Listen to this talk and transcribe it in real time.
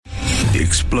The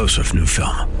explosive new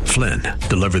film, Flynn,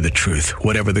 deliver the truth,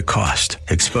 whatever the cost,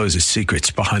 exposes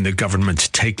secrets behind the government's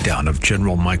takedown of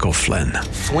General Michael Flynn.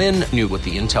 Flynn knew what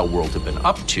the intel world had been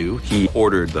up to. He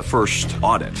ordered the first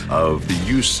audit of the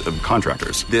use of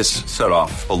contractors. This set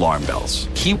off alarm bells.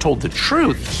 He told the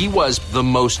truth. He was the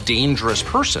most dangerous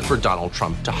person for Donald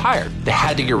Trump to hire. They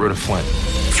had to get rid of Flynn.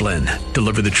 Flynn,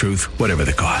 deliver the truth, whatever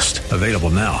the cost. Available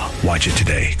now. Watch it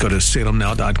today. Go to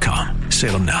salemnow.com.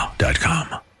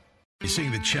 salemnow.com. You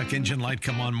seeing the check engine light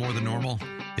come on more than normal?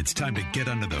 It's time to get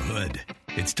under the hood.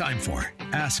 It's time for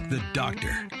Ask the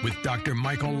Doctor with Dr.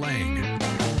 Michael Lang.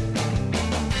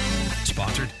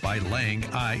 Sponsored by Lang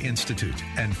Eye Institute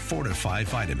and Fortify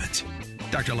Vitamins.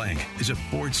 Dr. Lang is a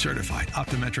board-certified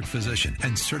optometric physician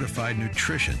and certified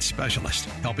nutrition specialist,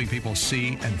 helping people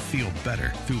see and feel better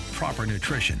through proper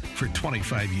nutrition for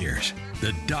 25 years.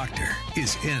 The doctor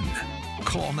is in.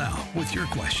 Call now with your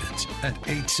questions at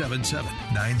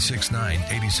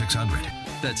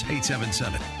 877-969-8600. That's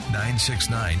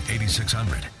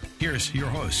 877-969-8600. Here's your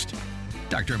host,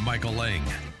 Dr. Michael Lang.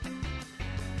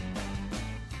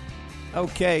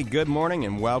 Okay, good morning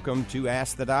and welcome to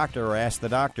Ask the Doctor or Ask the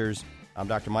Doctors. I'm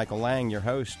Dr. Michael Lang, your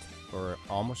host for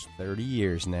almost 30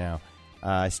 years now.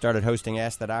 I started hosting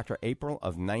Ask the Doctor April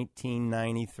of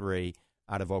 1993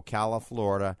 out of Ocala,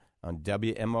 Florida on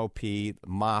WMOP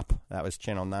MOP. That was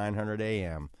channel 900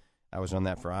 AM. I was on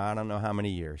that for I don't know how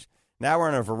many years. Now we're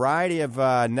on a variety of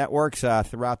networks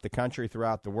throughout the country,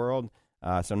 throughout the world.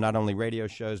 So not only radio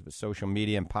shows, but social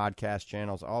media and podcast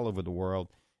channels all over the world.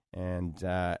 And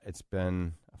it's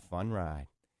been a fun ride.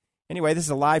 Anyway, this is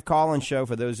a live call-in show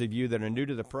for those of you that are new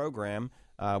to the program.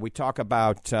 We talk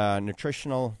about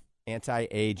nutritional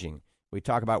anti-aging. We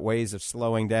talk about ways of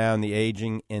slowing down the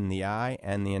aging in the eye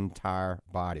and the entire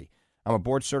body. I'm a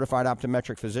board-certified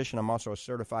optometric physician. I'm also a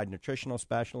certified nutritional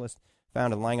specialist.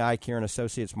 Founded Lang Eye Care and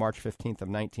Associates March 15th of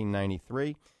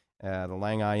 1993. The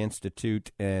Lang Eye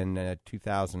Institute in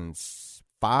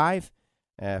 2005.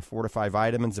 Fortify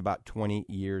Vitamins about 20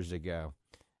 years ago.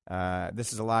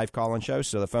 This is a live call-in show,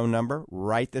 so the phone number,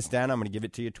 write this down. I'm going to give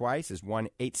it to you twice, is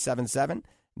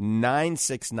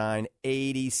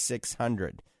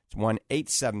 1-877-969-8600. It's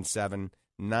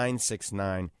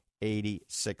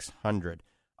 1-877-969-8600.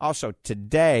 Also,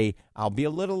 today, I'll be a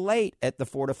little late at the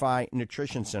Fortify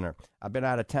Nutrition Center. I've been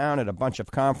out of town at a bunch of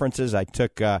conferences. I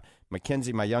took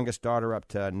Mackenzie, my youngest daughter, up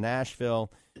to Nashville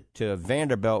to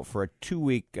Vanderbilt for a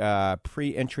 2-week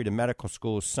pre-entry to medical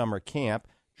school summer camp.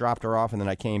 Dropped her off, and then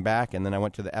I came back, and then I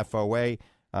went to the FOA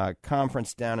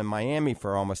conference down in Miami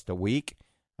for almost a week.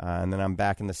 And then I'm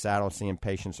back in the saddle seeing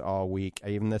patients all week,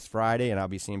 even this Friday, and I'll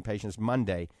be seeing patients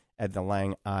Monday at the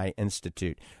Lang Eye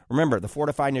Institute. Remember, the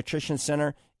Fortify Nutrition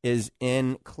Center is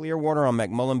in Clearwater on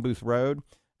McMullen Booth Road,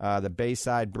 the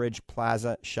Bayside Bridge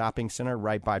Plaza Shopping Center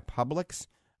right by Publix.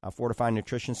 Fortify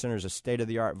Nutrition Center is a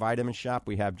state-of-the-art vitamin shop.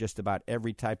 We have just about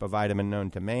every type of vitamin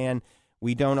known to man.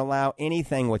 We don't allow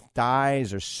anything with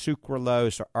dyes or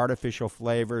sucralose or artificial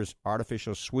flavors,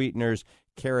 artificial sweeteners,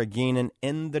 carrageenan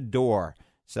in the door.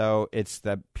 So it's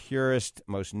the purest,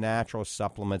 most natural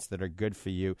supplements that are good for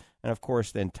you. And, of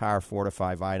course, the entire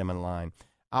Fortify vitamin line.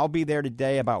 I'll be there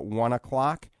today about 1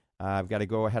 o'clock. I've got to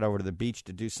go head over to the beach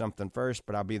to do something first,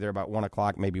 but I'll be there about 1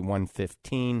 o'clock, maybe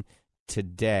 1:15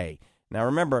 today. Now,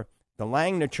 remember, the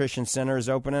Lang Nutrition Center is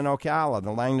open in Ocala.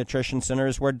 The Lang Nutrition Center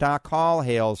is where Doc Hall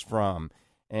hails from.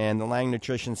 And the Lang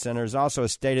Nutrition Center is also a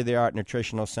state-of-the-art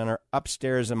nutritional center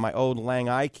upstairs in my old Lang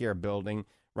Eye Care building,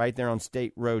 right there on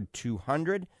State Road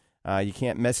 200. You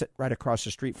can't miss it. Right across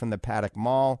the street from the Paddock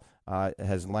Mall. It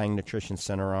has Lang Nutrition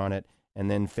Center on it. And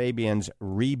then Fabian's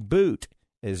Reboot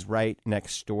is right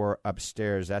next door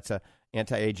upstairs. That's a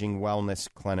anti-aging wellness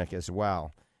clinic as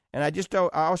well. And I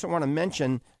also want to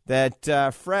mention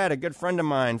that Fred, a good friend of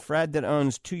mine, Fred that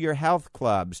owns To Your Health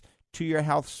Clubs, To Your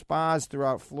Health Spas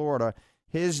throughout Florida,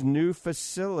 his new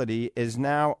facility is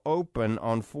now open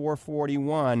on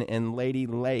 441 in Lady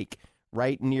Lake,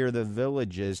 right near the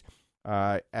Villages.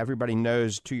 Everybody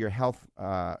knows To Your Health,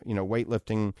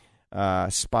 weightlifting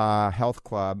spa health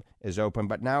club is open,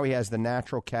 but now he has the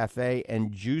Natural Cafe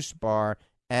and Juice Bar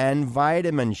and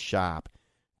Vitamin Shop.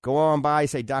 Go on by,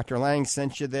 say Dr. Lang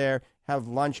sent you there, have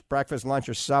lunch, breakfast, lunch,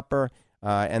 or supper,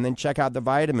 and then check out the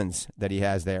vitamins that he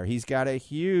has there. He's got a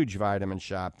huge vitamin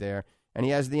shop there, and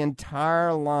he has the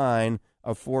entire line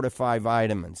of Fortify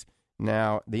vitamins.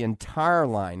 Now, the entire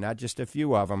line, not just a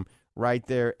few of them, right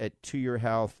there at To Your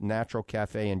Health, Natural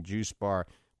Cafe, and Juice Bar,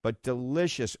 but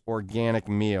delicious organic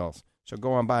meals. So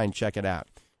go on by and check it out.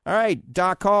 All right,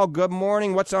 Doc Hall, good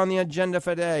morning. What's on the agenda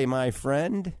for today, my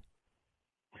friend?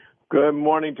 Good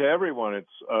morning to everyone. It's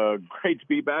great to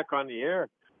be back on the air.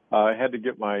 I had to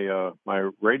get my my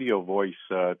radio voice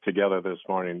together this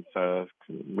morning.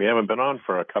 We haven't been on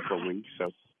for a couple of weeks,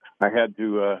 so I had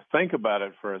to think about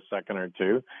it for a second or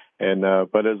two. And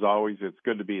but as always, it's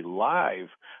good to be live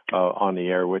on the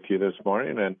air with you this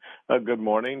morning. And good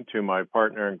morning to my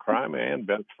partner in crime and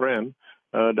best friend,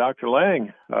 Dr.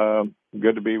 Lang.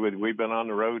 Good to be with you. We've been on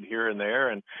the road here and there,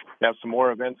 and have some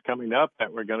more events coming up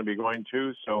that we're going to be going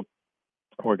to. So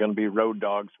we're going to be road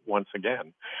dogs once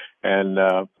again. And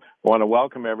I want to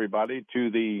welcome everybody to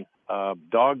the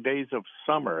dog days of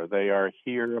summer. They are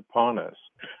here upon us.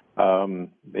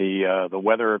 The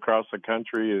weather across the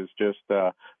country is just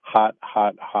hot,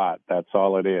 hot, hot. That's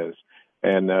all it is.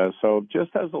 And so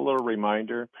just as a little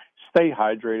reminder, stay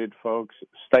hydrated, folks.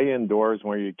 Stay indoors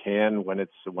where you can when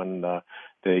the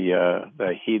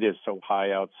heat is so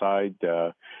high outside.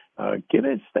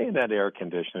 Stay in that air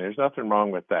conditioner. There's nothing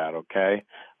wrong with that, okay?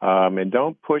 And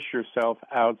don't push yourself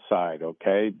outside,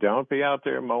 okay? Don't be out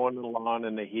there mowing the lawn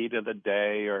in the heat of the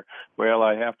day or, well,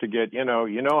 I have to get, you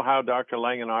know how Dr.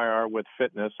 Lang and I are with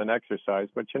fitness and exercise,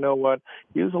 but you know what?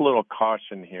 Use a little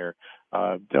caution here.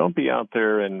 Don't be out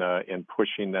there and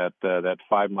pushing that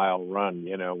 5-mile run,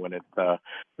 when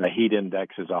the heat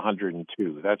index is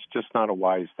 102. That's just not a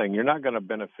wise thing. You're not going to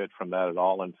benefit from that at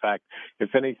all. In fact,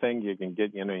 if anything, you can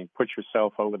get, you put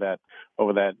yourself over that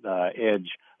edge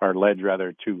or ledge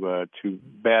rather to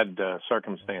bad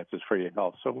circumstances for your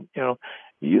health. So,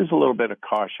 use a little bit of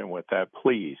caution with that,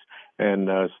 please, and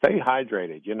stay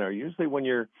hydrated. Usually when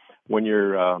your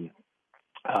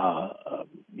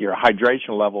hydration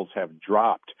levels have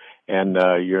dropped and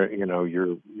you're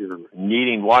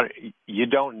needing water, you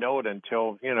don't know it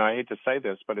until, I hate to say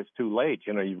this, but it's too late.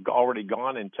 You've already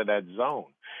gone into that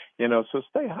zone. So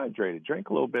stay hydrated. Drink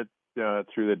a little bit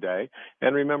through the day.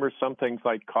 And remember, some things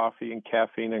like coffee and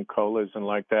caffeine and colas and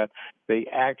like that, they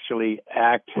actually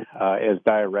act as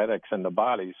diuretics in the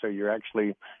body. So you're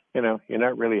actually, you're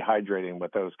not really hydrating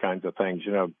with those kinds of things.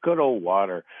 Good old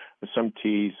water, some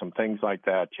tea, some things like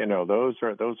that. Those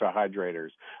are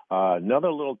hydrators.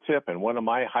 Another little tip, and one of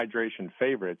my hydration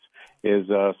favorites, is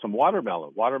some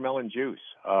watermelon juice.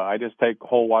 I just take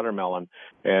whole watermelon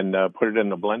and put it in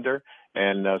the blender.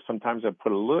 And sometimes I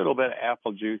put a little bit of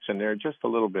apple juice in there, just a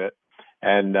little bit,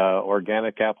 and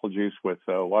organic apple juice with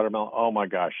watermelon. Oh, my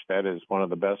gosh, that is one of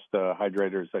the best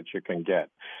hydrators that you can get.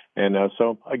 And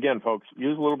so, again, folks,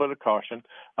 use a little bit of caution.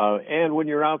 And when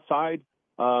you're outside,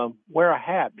 wear a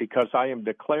hat, because I am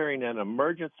declaring an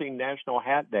emergency National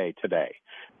Hat Day today.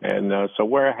 And so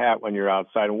wear a hat when you're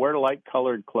outside, and wear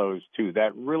light-colored clothes, too.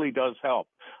 That really does help.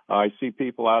 I see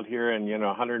people out here in,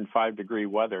 105-degree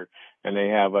weather, and they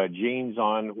have jeans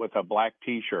on with a black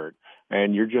T-shirt,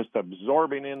 and you're just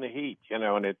absorbing in the heat,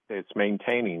 and it's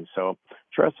maintaining. So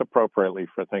dress appropriately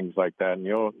for things like that, and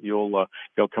you'll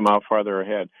come out farther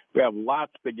ahead. We have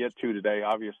lots to get to today,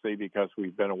 obviously, because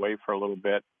we've been away for a little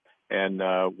bit, and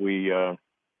we're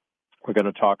going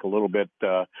to talk a little bit.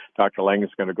 Dr. Lang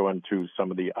is going to go into some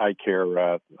of the eye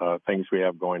care things we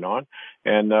have going on.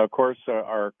 And, of course,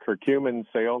 our curcumin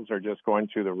sales are just going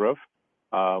through the roof.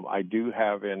 I do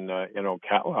have in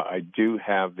Ocala, I do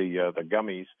have the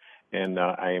gummies, and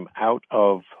I am out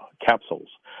of capsules.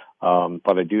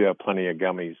 But I do have plenty of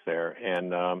gummies there.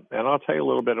 And I'll tell you a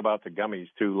little bit about the gummies,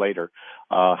 too, later,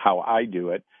 how I do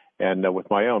it. And with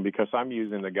my own, because I'm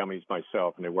using the gummies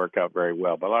myself, and they work out very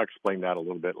well. But I'll explain that a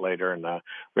little bit later. And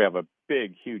we have a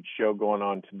big, huge show going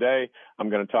on today. I'm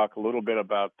going to talk a little bit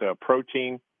about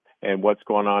protein and what's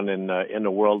going on in the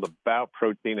world about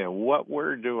protein and what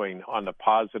we're doing on the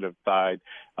positive side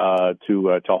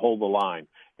to hold the line.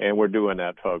 And we're doing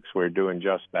that, folks. We're doing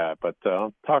just that. But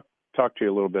I'll talk to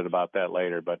you a little bit about that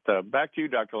later. But back to you,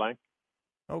 Dr. Lang.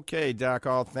 Okay, Doc,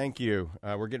 thank you.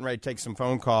 We're getting ready to take some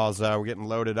phone calls. We're getting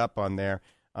loaded up on there.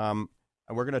 We're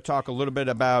going to talk a little bit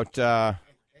about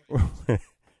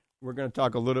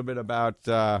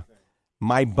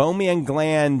meibomian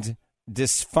gland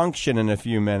dysfunction in a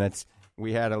few minutes.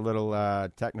 We had a little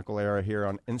technical error here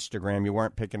on Instagram. You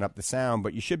weren't picking up the sound,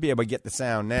 but you should be able to get the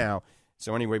sound now.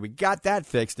 So anyway, we got that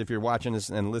fixed if you're watching us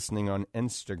and listening on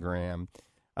Instagram.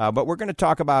 But we're going to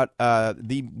talk about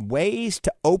the ways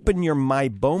to open your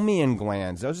meibomian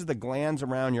glands. Those are the glands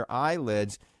around your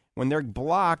eyelids. When they're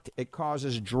blocked, it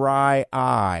causes dry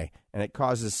eye, and it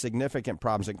causes significant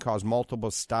problems. It can cause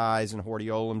multiple styes and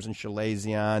hordeolums and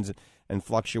chalazions and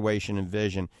fluctuation in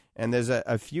vision. And there's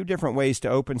a few different ways to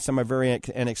open. Some are very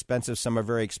inexpensive. Some are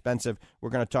very expensive. We're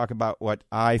going to talk about what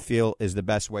I feel is the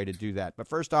best way to do that. But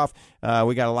first off,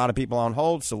 we got a lot of people on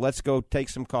hold, so let's go take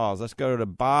some calls. Let's go to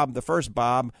Bob, the first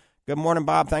Bob. Good morning,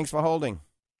 Bob. Thanks for holding.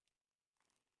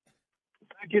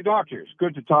 Thank you, doctors.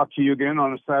 Good to talk to you again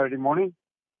on a Saturday morning.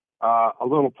 a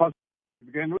little plus to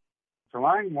begin with. So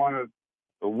I wanted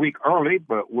a week early,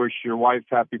 but wish your wife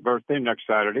happy birthday next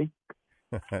Saturday.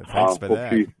 Thanks for hope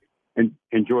that. she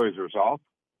enjoys herself.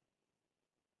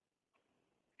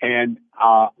 And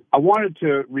I wanted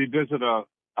to revisit a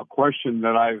question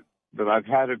that I've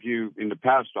had of you in the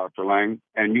past, Dr. Lang,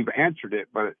 and you've answered it,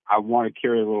 but I want to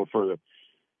carry it a little further.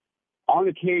 On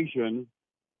occasion,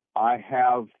 I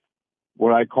have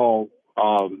what I call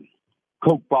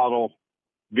Coke bottle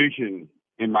vision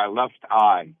in my left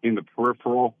eye, in the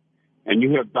peripheral, and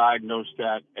you have diagnosed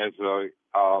that as a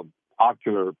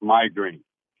ocular migraine.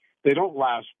 They don't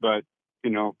last but,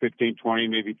 15, 20,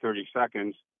 maybe 30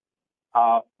 seconds.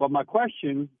 But my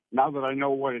question, now that I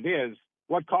know what it is,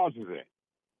 what causes it?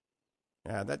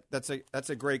 Yeah, that's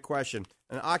a great question.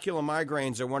 And ocular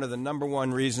migraines are one of the number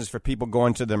one reasons for people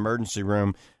going to the emergency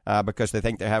room because they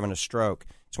think they're having a stroke.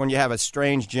 It's when you have a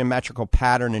strange geometrical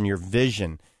pattern in your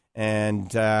vision,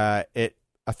 and it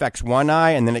affects one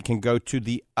eye, and then it can go to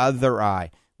the other eye.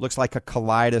 Looks like a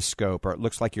kaleidoscope, or it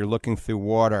looks like you're looking through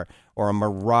water, or a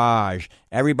mirage.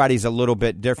 Everybody's a little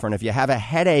bit different. If you have a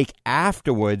headache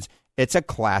afterwards, it's a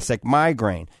classic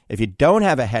migraine. If you don't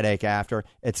have a headache after,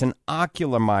 it's an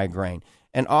ocular migraine.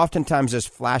 And oftentimes there's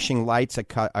flashing lights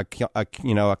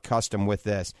accustomed with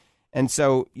this. And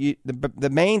so the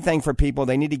main thing for people,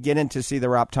 they need to get in to see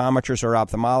their optometrist or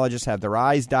ophthalmologist, have their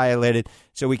eyes dilated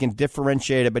so we can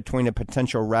differentiate it between a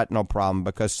potential retinal problem,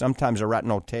 because sometimes a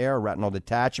retinal tear, a retinal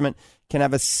detachment can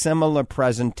have a similar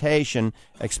presentation,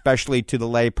 especially to the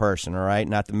layperson, all right,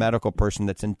 not the medical person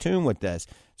that's in tune with this.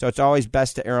 So it's always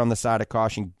best to err on the side of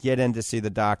caution, get in to see the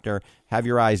doctor, have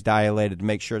your eyes dilated to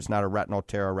make sure it's not a retinal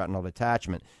tear or retinal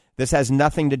detachment. This has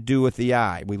nothing to do with the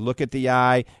eye. We look at the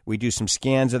eye, we do some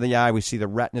scans of the eye, we see the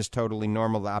retina is totally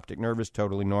normal, the optic nerve is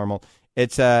totally normal.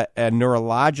 It's a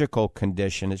neurological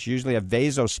condition. It's usually a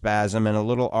vasospasm in a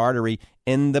little artery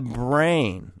in the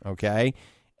brain, okay?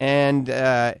 And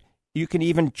you can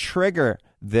even trigger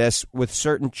this with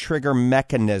certain trigger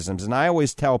mechanisms. And I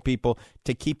always tell people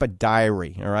to keep a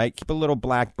diary, all right? Keep a little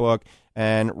black book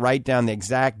and write down the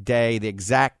exact day, the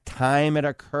exact time it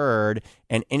occurred,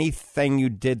 and anything you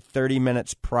did 30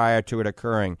 minutes prior to it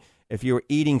occurring. If you're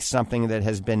eating something that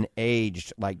has been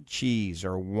aged, like cheese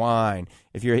or wine,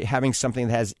 if you're having something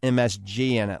that has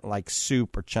MSG in it, like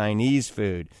soup or Chinese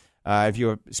food, if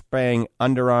you're spraying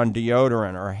under-on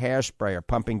deodorant or hairspray or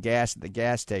pumping gas at the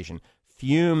gas station,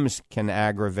 fumes can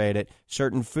aggravate it.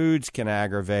 Certain foods can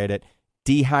aggravate it.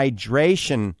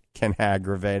 Dehydration can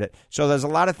aggravate it. So there's a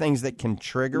lot of things that can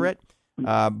trigger it,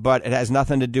 but it has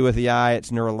nothing to do with the eye.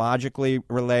 It's neurologically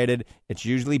related. It's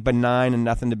usually benign and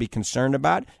nothing to be concerned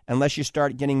about unless you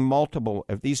start getting multiple.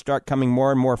 If these start coming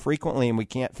more and more frequently and we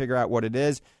can't figure out what it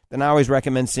is, then I always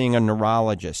recommend seeing a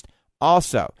neurologist.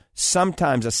 Also,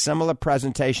 sometimes a similar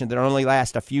presentation that only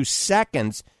lasts a few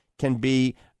seconds can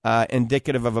be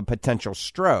indicative of a potential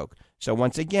stroke. So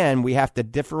once again, we have to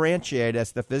differentiate,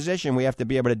 as the physician, we have to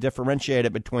be able to differentiate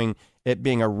it between it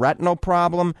being a retinal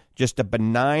problem, just a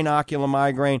benign ocular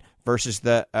migraine, versus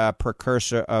the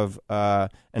precursor of an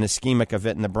ischemic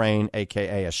event in the brain,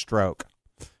 a.k.a. a stroke.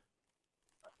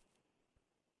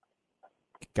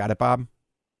 Got it, Bob?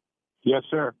 Yes,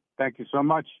 sir. Thank you so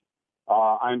much.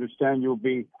 I understand you'll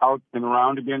be out and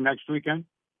around again next weekend.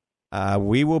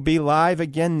 We will be live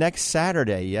again next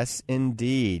Saturday. Yes,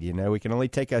 indeed. You know, we can only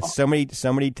take us so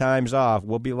many times off.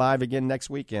 We'll be live again next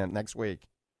week. Okay,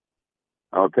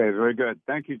 very good.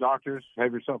 Thank you, doctors.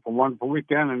 Have yourself a wonderful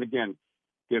weekend. And again,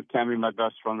 give Tammy my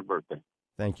best for her birthday.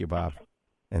 Thank you, Bob.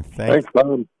 And thanks,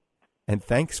 Bob. And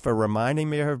thanks for reminding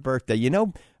me of her birthday. You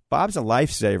know, Bob's a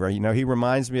lifesaver. You know, he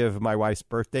reminds me of my wife's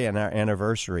birthday and our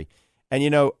anniversary. And, you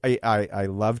know, I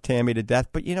love Tammy to death,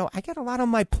 but, you know, I got a lot on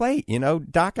my plate. You know,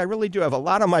 Doc, I really do have a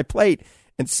lot on my plate.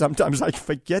 And sometimes I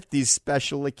forget these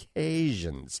special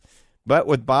occasions. But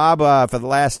with Bob, for the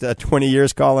last 20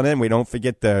 years calling in, we don't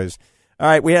forget those. All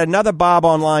right, we had another Bob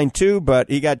on line 2, but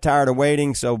he got tired of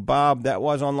waiting. So, Bob, that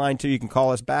was on line 2. You can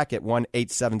call us back at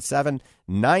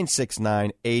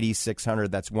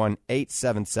 1-877-969-8600. That's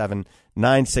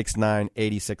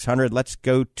 1-877-969-8600. Let's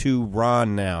go to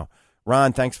Ron now.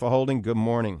 Ron, thanks for holding. Good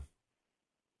morning.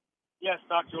 Yes,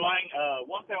 Dr. Lang.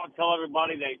 One thing I want to tell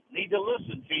everybody, they need to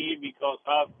listen to you because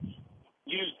I've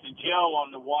used the gel on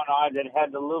the one eye that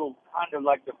had the little kind of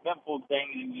like the pimple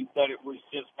thing, and you said it was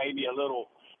just maybe a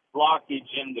little blockage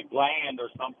in the gland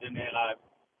or something, and I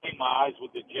cleaned my eyes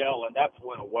with the gel, and that's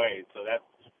went away. So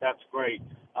that's great.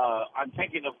 I'm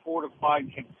taking the Fortified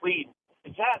Complete.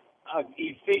 Is that an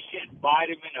efficient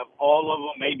vitamin of all of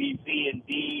them, maybe C and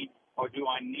D? Or do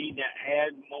I need to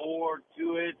add more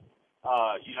to it?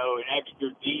 an extra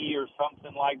D or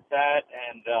something like that.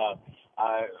 And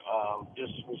I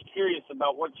just was curious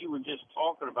about what you were just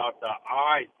talking about, the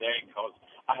eye thing, because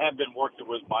I have been working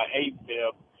with my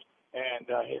AFib, and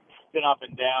it's been up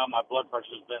and down. My blood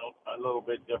pressure's been a little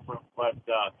bit different, but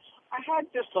I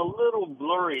had just a little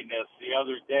blurriness the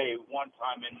other day, one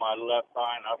time in my left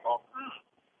eye, and I thought,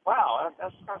 wow,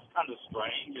 that's kind of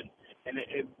strange. And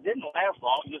it didn't last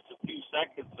long, just a few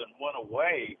seconds, and went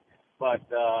away. But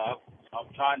I'm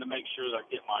trying to make sure that I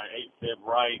get my AFib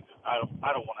right. I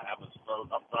don't want to have a stroke.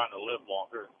 I'm trying to live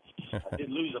longer. I did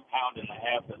lose 1.5 pounds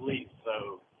at least.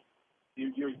 So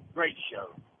you're great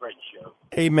show.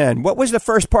 Amen. What was the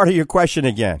first part of your question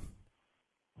again?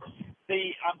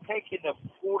 I'm taking the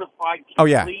Fortified Complete. Oh,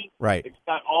 yeah, right. It's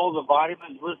got all the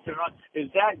vitamins listed on.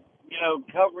 Is that,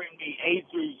 covering me A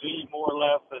through Z more or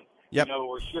less? And, yep.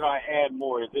 Or should I add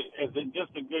more? Is it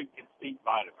just a good, complete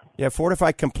vitamin? Yeah,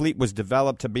 Fortified Complete was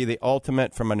developed to be the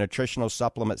ultimate from a nutritional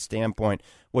supplement standpoint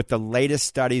with the latest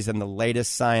studies and the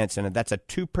latest science in it. That's a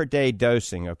 2-per-day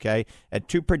dosing, okay? At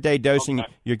 2-per-day dosing,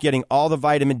 You're getting all the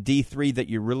vitamin D3 that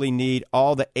you really need,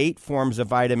 all the 8 forms of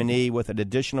vitamin E with an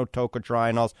additional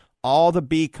tocotrienols, all the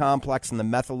B complex in the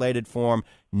methylated form,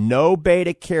 no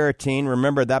beta-carotene.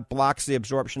 Remember, that blocks the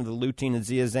absorption of the lutein and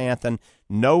zeaxanthin.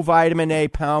 No vitamin A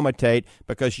palmitate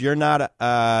because you're not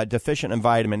deficient in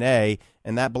vitamin A,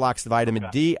 and that blocks the vitamin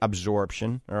D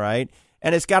absorption, all right?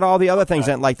 And it's got all the other things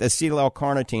in it, like the acetyl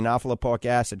L-carnitine, alpha-lipoic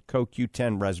acid,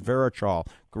 CoQ10, resveratrol,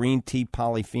 green tea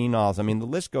polyphenols. I mean, the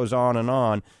list goes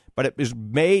on. But it was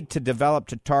made to develop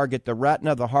to target the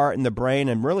retina, the heart, and the brain,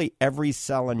 and really every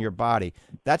cell in your body.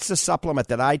 That's the supplement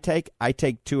that I take. I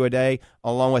take 2 a day,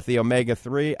 along with the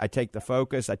omega-3. I take the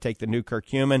Focus. I take the new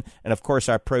curcumin, and, of course,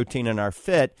 our protein and our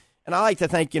Fit. And I like to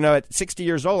think, at 60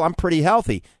 years old, I'm pretty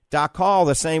healthy. Doc Hall,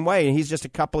 the same way, and he's just a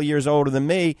couple of years older than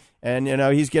me, and,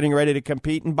 he's getting ready to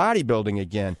compete in bodybuilding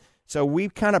again. So we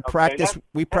kind of practice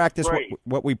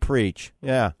what we preach.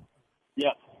 Yeah.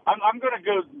 Yeah. I'm going to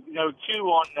go, too,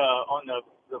 on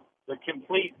the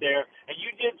complete there. And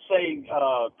you did say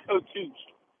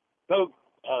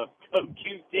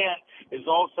CoQ10 is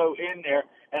also in there.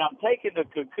 And I'm taking the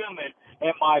curcumin,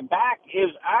 and my back is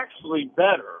actually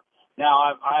better. Now,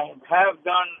 I have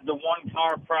done the one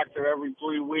chiropractor every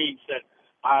 3 weeks, and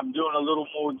I'm doing a little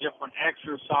more different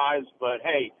exercise. But,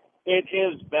 hey, it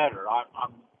is better.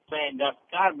 I'm saying that's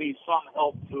got to be some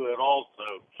help to it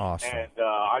also. Awesome. And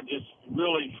I just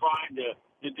really trying to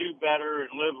do better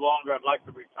and live longer. I'd like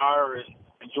to retire and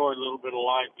enjoy a little bit of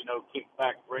life, kick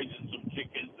back, raising some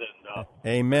chickens and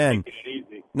amen. Taking it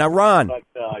easy. Now, Ron. But,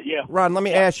 Ron, let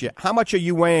me ask you, how much are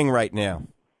you weighing right now?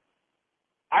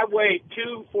 I weigh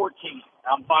 214.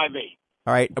 I'm 5'8".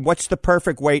 All right. What's the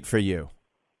perfect weight for you?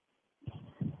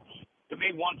 To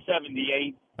me,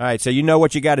 178. All right. So you know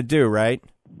what you got to do, right?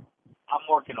 I'm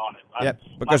working on it. Yep.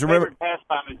 Because my remember, favorite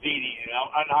pastime is eating.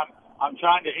 And I'm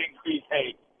trying to increase.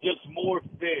 Hey, just more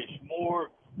fish, more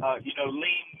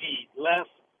lean meat, less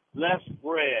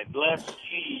bread, less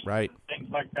cheese, right? Things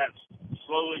like that.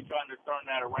 Slowly trying to turn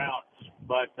that around.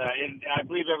 But and I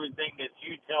believe everything that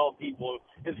you tell people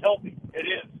is helping. It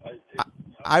is.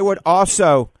 I would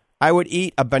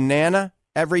eat a banana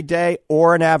every day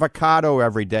or an avocado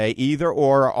every day, either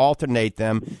or alternate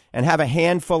them, and have a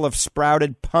handful of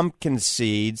sprouted pumpkin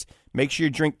seeds. Make sure you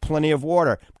drink plenty of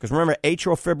water. Because remember,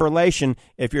 atrial fibrillation,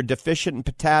 if you're deficient in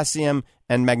potassium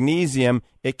and magnesium,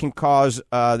 it can cause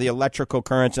the electrical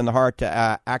currents in the heart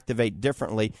to activate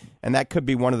differently, and that could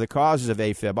be one of the causes of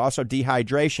AFib. Also,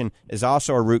 dehydration is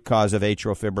also a root cause of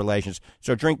atrial fibrillations.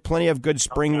 So drink plenty of good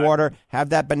spring water, have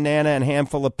that banana and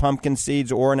handful of pumpkin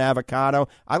seeds or an avocado.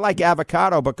 I like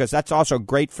avocado because that's also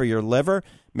great for your liver.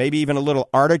 Maybe even a little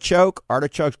artichoke.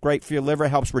 Artichoke's great for your liver,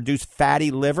 helps reduce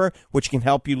fatty liver, which can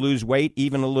help you lose weight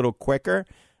even a little quicker.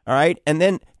 All right? And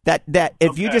then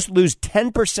if you just lose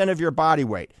 10% of your body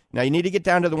weight, now you need to get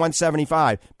down to the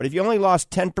 175, but if you only lost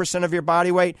 10% of your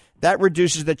body weight, that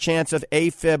reduces the chance of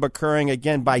AFib occurring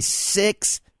again by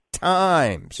 6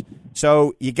 times.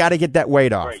 So you got to get that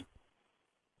weight off. Great.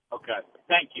 Okay.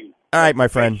 Thank you. All right, my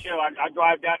friend. I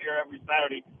drive down here every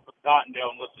Saturday from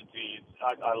Cottondale and listen to you.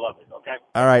 I love it, okay?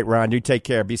 All right, Ron, you take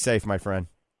care. Be safe, my friend.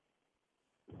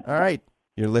 All right.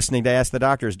 You're listening to Ask the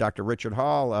Doctors. Dr. Richard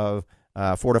Hall of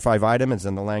Fortify Vitamins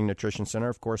and the Lang Nutrition Center.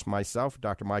 Of course, myself,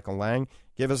 Dr. Michael Lang.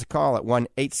 Give us a call at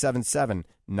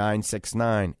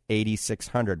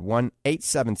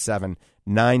 1-877-969-8600.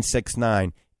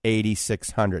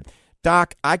 1-877-969-8600.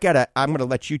 Doc, I'm going to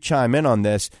let you chime in on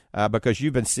this because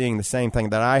you've been seeing the same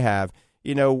thing that I have.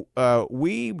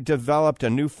 We developed a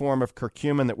new form of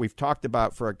curcumin that we've talked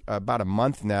about for about a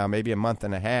month now, maybe a month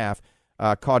and a half.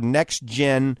 called Next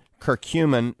Gen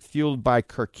Curcumin, fueled by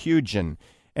Curcugen.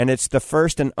 And it's the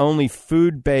first and only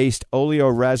food-based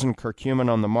oleoresin curcumin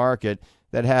on the market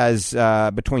that has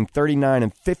between 39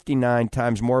 and 59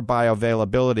 times more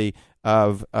bioavailability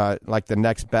of like the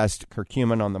next best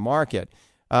curcumin on the market.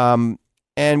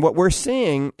 And what we're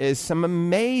seeing is some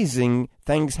amazing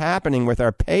things happening with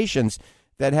our patients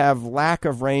that have lack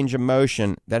of range of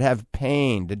motion, that have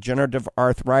pain, degenerative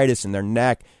arthritis in their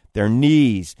neck, their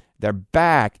knees, their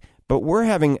back. But we're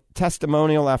having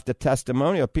testimonial after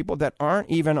testimonial of people that aren't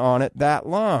even on it that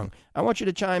long. I want you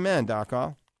to chime in, Doc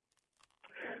Hall.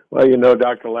 Well,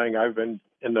 Dr. Lang, I've been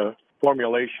in the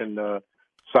formulation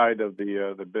side of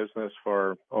the business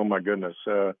for,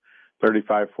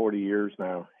 35, 40 years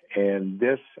now. And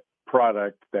this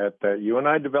product that you and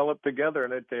I developed together,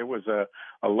 and it was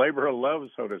a labor of love,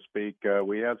 so to speak.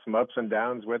 We had some ups and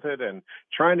downs with it and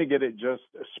trying to get it just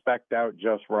specced out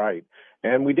just right.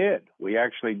 And we did. We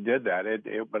actually did that.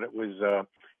 But it was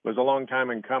a long time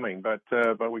in coming, but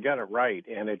we got it right,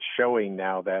 and it's showing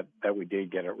now that we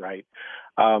did get it right.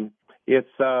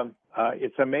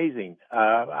 It's amazing.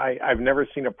 I've never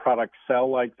seen a product sell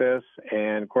like this,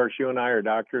 and of course, you and I are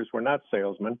doctors. We're not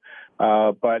salesmen,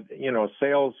 but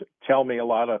sales tell me a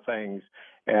lot of things,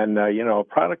 and a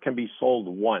product can be sold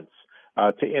once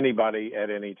to anybody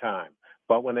at any time.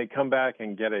 But when they come back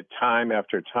and get it time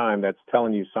after time, that's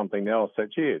telling you something else,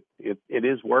 that, gee, it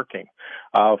is working.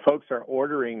 Folks are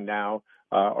ordering now,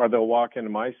 or they'll walk into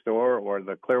my store or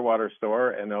the Clearwater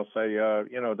store, and they'll say,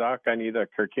 Doc, I need a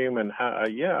curcumin.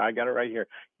 Yeah, I got it right here.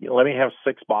 Let me have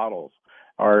 6 bottles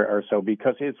or so,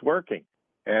 because it's working.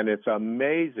 And it's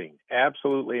amazing,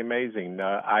 absolutely amazing.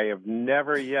 I have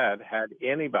never yet had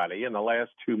anybody in the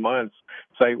last 2 months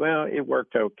say, well, it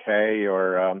worked okay,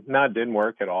 or no, it didn't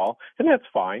work at all. And that's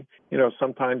fine.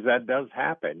 Sometimes that does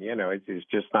happen. It's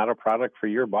just not a product for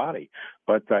your body.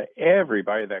 But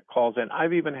everybody that calls in,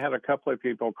 I've even had a couple of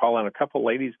people call in, a couple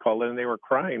ladies call in, and they were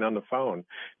crying on the phone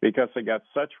because they got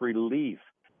such relief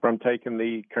from taking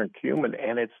the curcumin.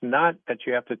 And it's not that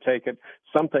you have to take it.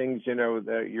 Some things,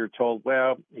 that you're told,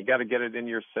 well, you got to get it in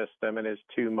your system, and it's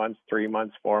 2 months, 3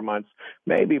 months, 4 months.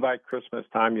 Maybe by Christmas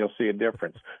time you'll see a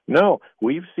difference. No,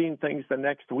 we've seen things the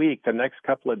next week, the next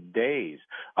couple of days.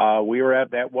 We were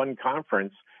at that one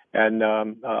conference, and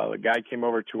a guy came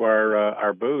over to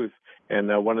our booth, and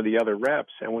one of the other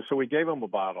reps, and so we gave him a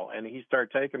bottle, and he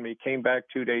started taking me. Came back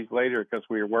 2 days later because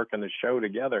we were working the show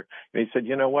together, and he said,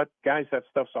 "You know what, guys, that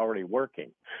stuff's already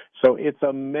working." So it's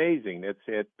amazing.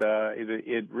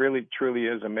 It really truly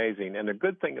is amazing. And the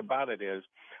good thing about it is,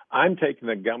 I'm taking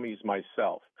the gummies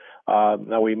myself.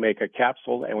 Now we make a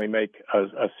capsule, and we make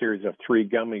a series of 3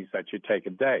 gummies that you take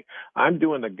a day. I'm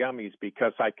doing the gummies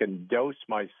because I can dose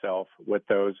myself with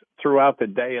those throughout the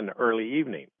day and the early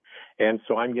evening. And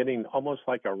so I'm getting almost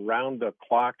like a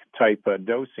round-the-clock type of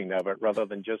dosing of it rather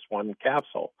than just one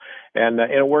capsule. And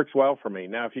it works well for me.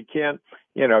 Now, if you can't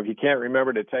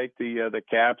remember to take the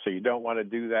caps, or you don't want to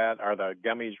do that, or the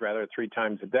gummies rather 3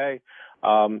 times a day,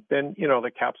 then,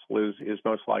 the capsule is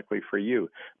most likely for you.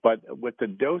 But with the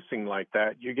dosing like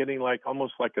that, you're getting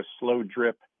almost like a slow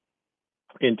drip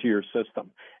into your system,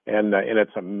 and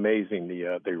it's amazing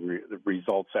the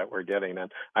results that we're getting. And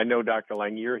I know, Dr.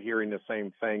 Lang, you're hearing the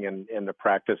same thing in the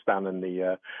practice down in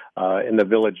the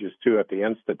villages too at the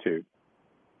Institute.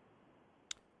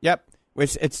 Yep,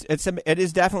 it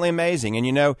is definitely amazing.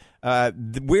 And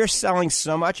we're selling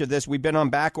so much of this. We've been on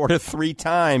back order 3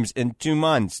 times in 2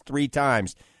 months, 3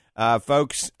 times.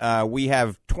 Folks, we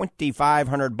have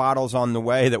 2,500 bottles on the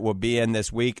way that will be in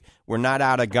this week. We're not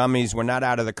out of gummies. We're not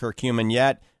out of the curcumin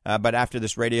yet, but after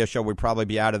this radio show, we'll probably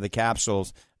be out of the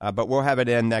capsules. But we'll have it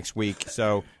in next week,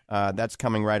 so that's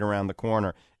coming right around the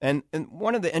corner. And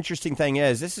one of the interesting thing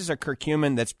is, this is a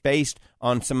curcumin that's based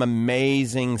on some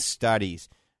amazing studies.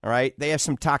 All right, they have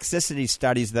some toxicity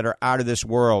studies that are out of this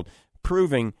world,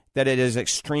 proving that it is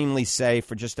extremely safe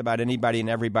for just about anybody and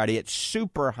everybody at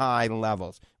super high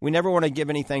levels. We never want to give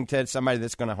anything to somebody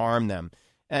that's going to harm them.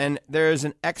 And there's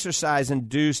an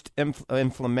exercise-induced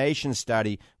inflammation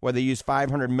study where they use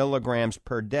 500 milligrams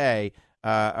per day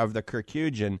of the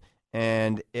Curcugen,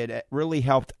 and it really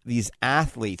helped these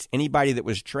athletes, anybody that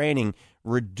was training,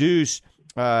 reduce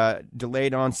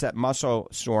delayed onset muscle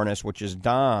soreness, which is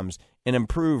DOMS, and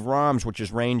improve ROMS, which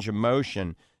is range of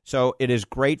motion. So it is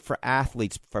great for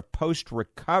athletes, for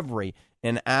post-recovery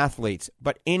in athletes,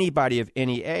 but anybody of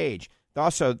any age.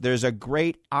 Also, there's a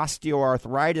great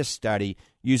osteoarthritis study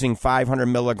using 500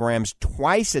 milligrams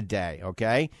twice a day,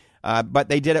 okay? But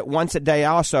they did it once a day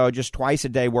also. Just twice a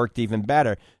day worked even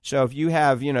better. So if you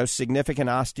have, significant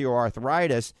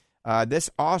osteoarthritis, this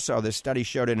study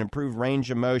showed an improved range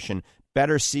of motion,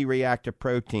 better C-reactive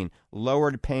protein,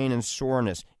 lowered pain and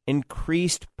soreness,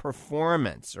 increased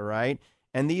performance, all right?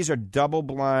 And these are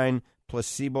double-blind,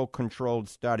 placebo-controlled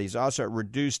studies. Also,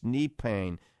 reduced knee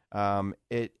pain.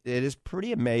 It is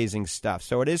pretty amazing stuff.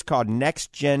 So it is called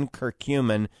Next-Gen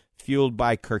Curcumin, fueled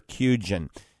by curcugen.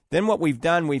 Then what we've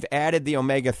done, we've added the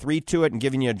omega-3 to it and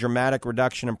given you a dramatic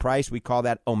reduction in price. We call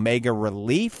that Omega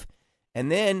Relief. And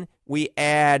then we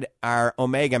add our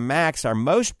Omega Max, our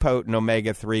most potent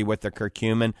omega-3 with the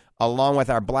curcumin, along with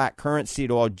our black currant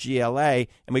seed oil, GLA,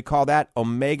 and we call that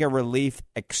Omega Relief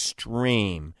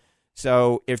Extreme.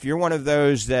 So if you're one of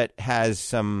those that has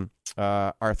some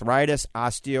arthritis,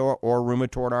 osteo or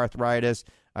rheumatoid arthritis,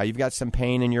 you've got some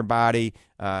pain in your body,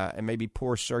 and maybe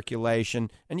poor circulation,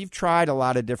 and you've tried a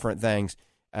lot of different things,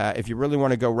 if you really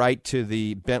want to go right to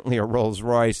the Bentley or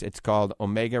Rolls-Royce, it's called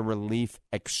Omega Relief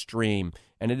Extreme,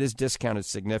 and it is discounted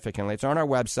significantly. It's on our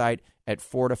website at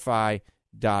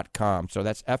fortify.com. So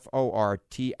that's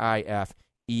Fortifeye,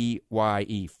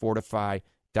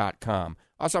 fortify.com.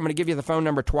 Also, I'm going to give you the phone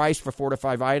number twice for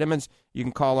Fortify Vitamins. You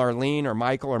can call Arlene or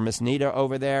Michael or Miss Nita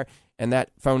over there, and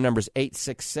that phone number is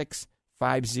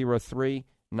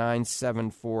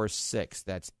 866-503-9746.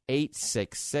 That's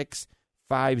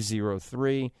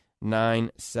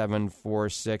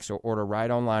 866-503-9746, or order right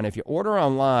online. If you order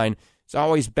online, it's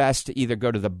always best to either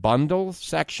go to the bundle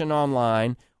section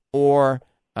online or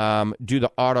do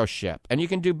the auto ship. And you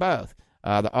can do both.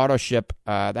 The auto ship,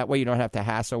 that way you don't have to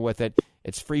hassle with it.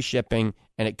 It's free shipping,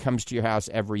 and it comes to your house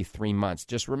every 3 months.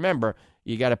 Just remember,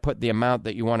 you got to put the amount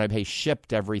that you want to pay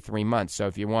shipped every 3 months. So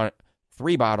if you want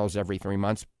 3 bottles every 3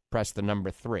 months, press the number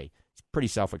 3. It's pretty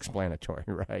self-explanatory,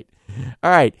 right?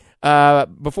 All right.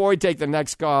 Before we take the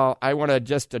next call, I want to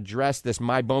just address this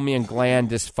meibomian gland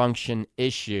dysfunction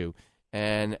issue.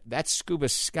 And that's Scuba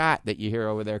Scott that you hear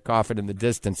over there coughing in the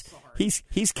distance.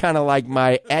 He's kind of like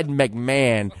my Ed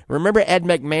McMahon. Remember Ed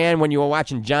McMahon when you were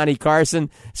watching Johnny Carson?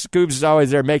 Scoobs is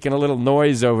always there making a little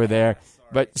noise over there.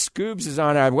 But Scoobs is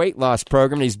on our weight loss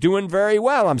program, and he's doing very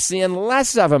well. I'm seeing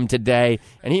less of him today,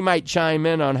 and he might chime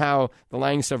in on how the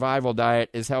Lang Survival Diet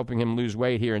is helping him lose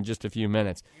weight here in just a few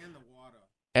minutes. And the water.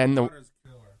 And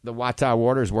the Wata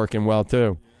water is working well,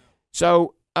 too. Yeah.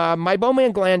 So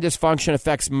meibomian gland dysfunction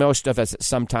affects most of us at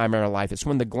some time in our life. It's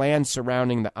when the glands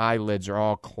surrounding the eyelids are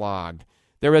all clogged.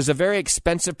 There is a very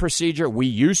expensive procedure we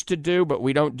used to do, but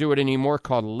we don't do it anymore,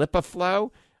 called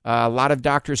LipiFlow. A lot of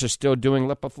doctors are still doing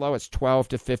LipiFlow. It's $1,200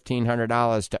 to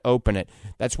 $1,500 to open it.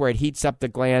 That's where it heats up the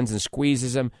glands and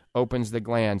squeezes them, opens the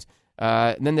glands.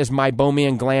 And then there's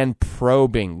meibomian gland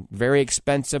probing. Very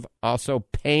expensive, also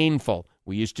painful.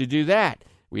 We used to do that.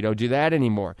 We don't do that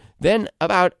anymore. Then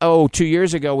about, 2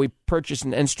 years ago, we purchased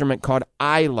an instrument called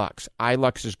iLux.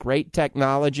 iLux is great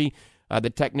technology.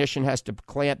 The technician has to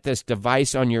clamp this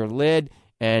device on your lid,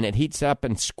 and it heats up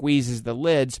and squeezes the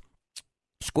lids,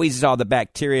 squeezes all the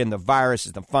bacteria and the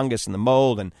viruses, the fungus and the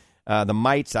mold and the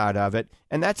mites out of it.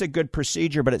 And that's a good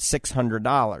procedure, but it's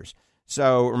 $600.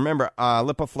 So remember,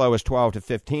 LipiFlow is $1,200 to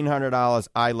 $1,500.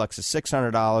 iLux is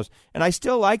 $600, and I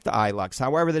still like the iLux.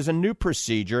 However, there's a new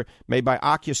procedure made by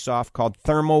Ocusoft called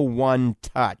Thermal One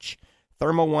Touch.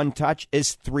 Thermal One Touch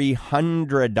is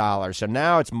 $300, so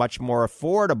now it's much more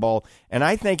affordable, and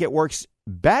I think it works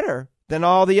better than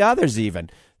all the others even.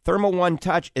 Thermal One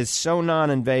Touch is so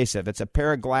non-invasive. It's a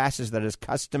pair of glasses that is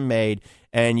custom-made,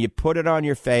 and you put it on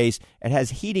your face. It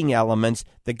has heating elements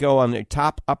that go on the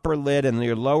top upper lid and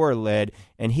your lower lid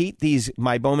and heat these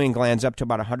meibomian glands up to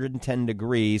about 110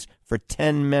 degrees for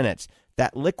 10 minutes.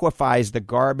 That liquefies the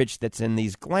garbage that's in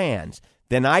these glands.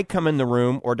 Then I come in the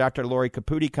room, or Dr. Lori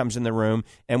Caputi comes in the room,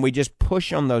 and we just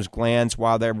push on those glands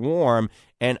while they're warm,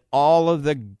 and all of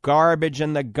the garbage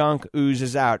and the gunk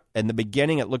oozes out. In the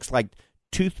beginning, it looks like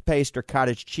toothpaste or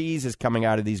cottage cheese is coming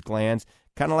out of these glands,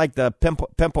 kind of like the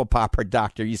pimple popper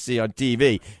doctor you see on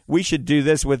TV. We should do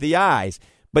this with the eyes.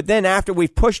 But then after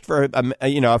we've pushed for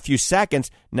a few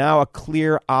seconds, now a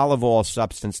clear olive oil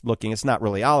substance looking, it's not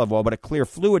really olive oil, but a clear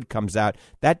fluid comes out.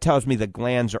 That tells me the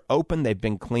glands are open, they've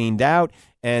been cleaned out,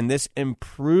 and this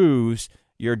improves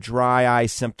your dry eye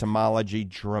symptomology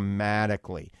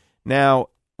dramatically. Now,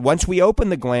 once we open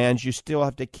the glands, you still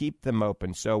have to keep them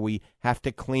open. So we have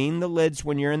to clean the lids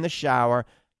when you're in the shower,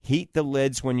 heat the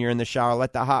lids when you're in the shower,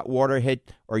 let the hot water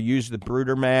hit, or use the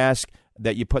Brooder mask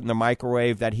that you put in the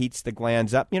microwave that heats the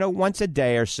glands up, once a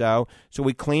day or so. So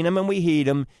we clean them and we heat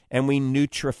them and we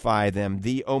nutrify them.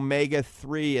 The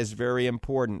omega-3 is very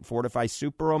important. Fortify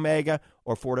Super Omega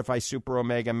or Fortify Super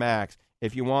Omega Max.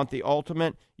 If you want the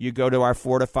ultimate, you go to our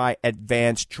Fortify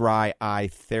Advanced Dry Eye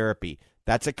Therapy.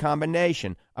 That's a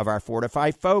combination of our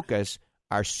Fortify Focus,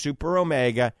 our Super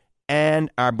Omega,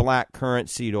 and our black currant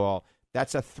seed oil.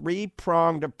 That's a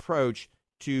three-pronged approach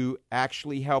to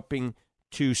actually helping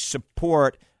to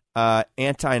support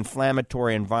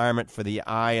anti-inflammatory environment for the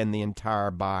eye and the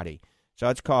entire body. So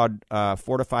it's called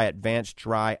Fortify Advanced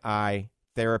Dry Eye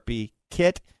Therapy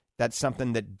Kit. That's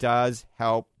something that does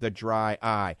help the dry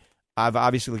eye. I've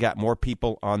obviously got more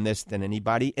people on this than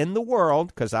anybody in the world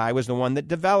because I was the one that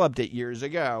developed it years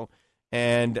ago.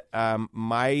 And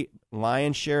my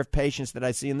lion's share of patients that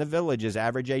I see in the villages,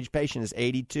 average age patient is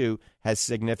 82, has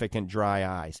significant dry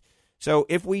eyes. So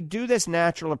if we do this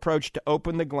natural approach to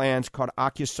open the glands called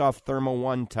OcuSoft Thermal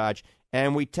One Touch,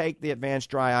 and we take the advanced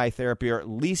dry eye therapy, or at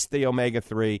least the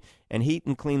omega-3, and heat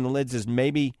and clean the lids,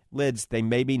 they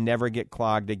maybe never get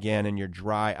clogged again, and your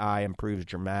dry eye improves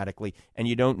dramatically, and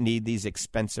you don't need these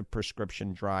expensive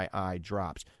prescription dry eye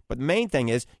drops. But the main thing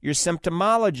is your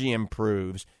symptomology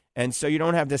improves, and so you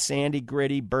don't have the sandy,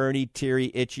 gritty, burny,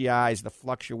 teary, itchy eyes, the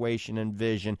fluctuation in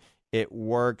vision. It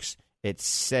works. It's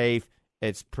safe.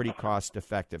 It's pretty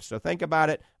cost-effective. So think about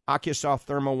it. OcuSoft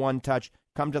Thermal One Touch.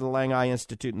 Come to the Lang Eye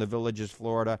Institute in the Villages,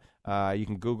 Florida. You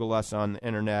can Google us on the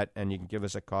Internet, and you can give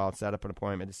us a call, set up an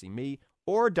appointment to see me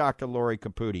or Dr. Lori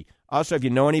Caputi. Also, if you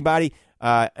know anybody,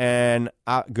 and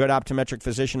good optometric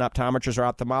physician, optometrist, or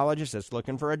ophthalmologist that's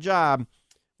looking for a job,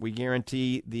 we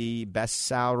guarantee the best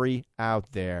salary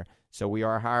out there. So we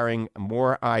are hiring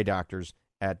more eye doctors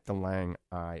at the Lang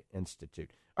Eye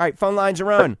Institute. All right, phone lines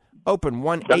are open,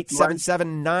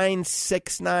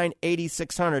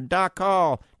 1-877-969-8600. Doc,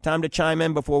 call. Time to chime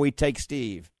in before we take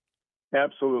Steve.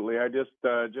 Absolutely. I just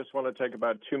want to take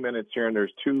about 2 minutes here, and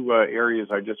there's two areas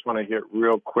I just want to hit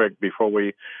real quick before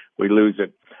we lose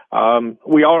it.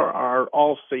 We are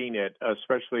all seeing it,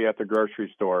 especially at the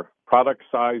grocery store. Product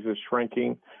size is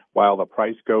shrinking while the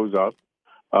price goes up.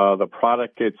 The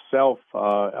product itself,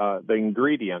 the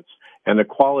ingredients and the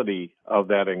quality of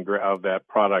that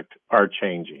product are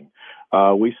changing.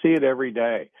 We see it every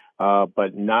day,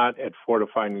 but not at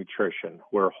Fortify Nutrition.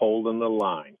 We're holding the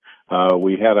line.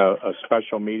 We had a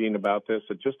special meeting about this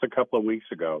just a couple of weeks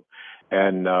ago,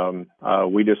 and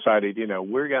we decided,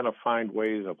 we're going to find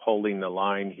ways of holding the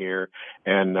line here,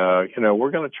 and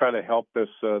we're going to try to help this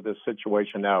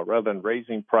situation out rather than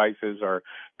raising prices or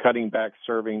cutting back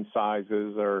serving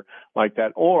sizes or like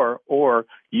that, or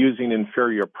using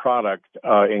inferior product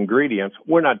ingredients.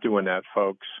 We're not doing that,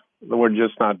 folks. We're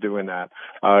just not doing that.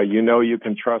 You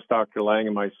can trust Dr. Lang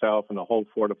and myself and the whole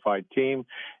Fortified team,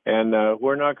 and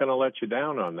we're not going to let you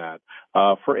down on that.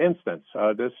 For instance,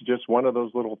 this is just one of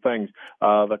those little things.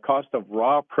 The cost of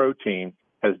raw protein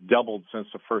has doubled since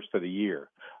the first of the year.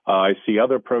 I see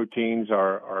other proteins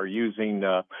are using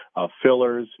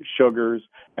fillers, sugars,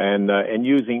 and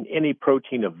using any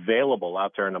protein available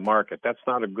out there in the market. That's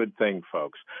not a good thing,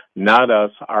 folks. Not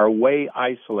us. Our whey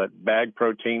isolate bag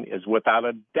protein is without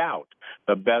a doubt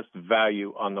the best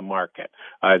value on the market.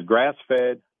 It's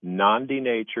grass-fed,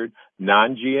 non-denatured,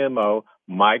 non-GMO,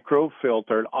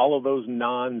 micro-filtered. All of those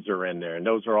nons are in there, and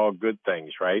those are all good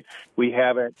things, right? We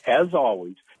have it, as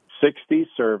always, 60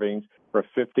 servings for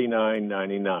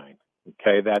 $59.99.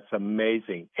 Okay, that's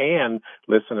amazing. And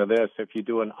listen to this. If you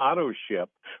do an auto ship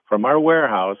from our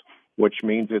warehouse, which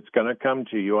means it's going to come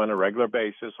to you on a regular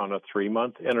basis on a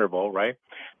 3-month interval, right?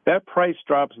 That price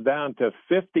drops down to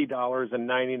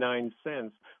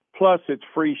 $50.99, plus it's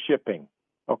free shipping.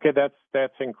 Okay, that's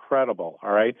incredible,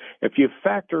 all right? If you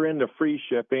factor in the free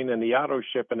shipping and the auto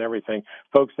ship and everything,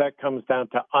 folks, that comes down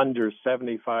to under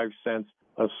 75 cents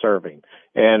a serving.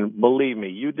 And believe me,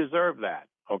 you deserve that,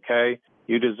 okay?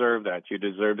 You deserve that. You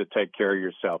deserve to take care of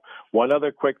yourself. One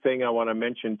other quick thing I want to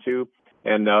mention, too,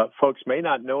 and folks may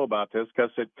not know about this because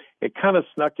it kind of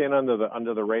snuck in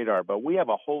under the radar, but we have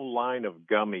a whole line of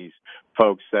gummies,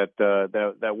 folks,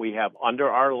 that we have under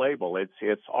our label.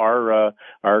 It's our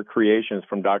creations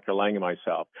from Dr. Lang and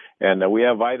myself, and we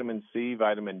have vitamin C,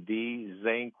 vitamin D,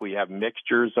 zinc. We have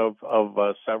mixtures of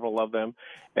several of them,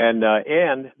 and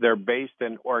they're based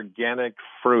in organic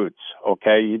fruits.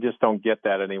 Okay, you just don't get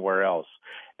that anywhere else,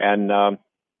 and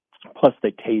plus, they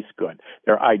taste good.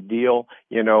 They're ideal,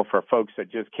 for folks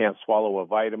that just can't swallow a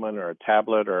vitamin or a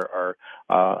tablet or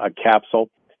a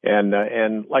capsule.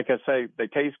 And like I say, they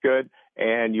taste good,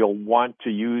 and you'll want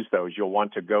to use those. You'll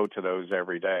want to go to those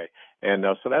every day. And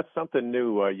so that's something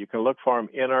new. You can look for them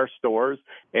in our stores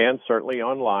and certainly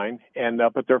online. And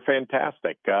but they're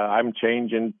fantastic. I'm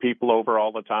changing people over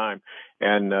all the time,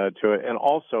 and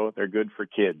also they're good for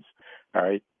kids. All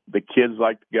right. The kids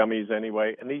like the gummies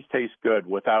anyway, and these taste good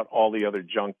without all the other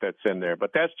junk that's in there.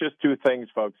 But that's just two things,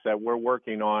 folks, that we're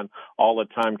working on all the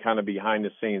time, kind of behind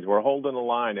the scenes. We're holding the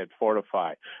line at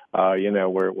Fortify.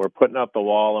 We're putting up the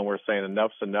wall, and we're saying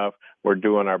enough's enough. We're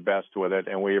doing our best with it,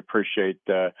 and we appreciate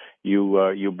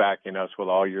you backing us with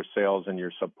all your sales and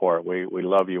your support. We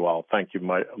love you all. Thank you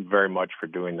very much for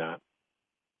doing that.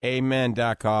 Amen,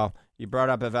 Doc Hall. You brought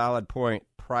up a valid point.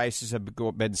 Prices have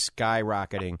been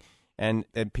skyrocketing. And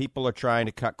people are trying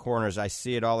to cut corners. I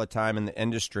see it all the time in the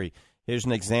industry. Here's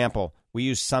an example. We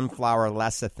use sunflower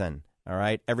lecithin, all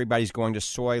right? Everybody's going to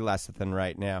soy lecithin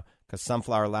right now because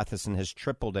sunflower lecithin has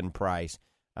tripled in price.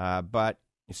 But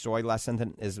soy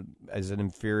lecithin is an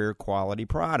inferior quality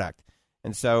product.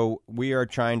 And so we are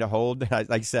trying to hold, like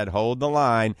I said, hold the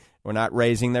line. We're not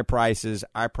raising their prices.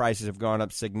 Our prices have gone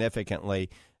up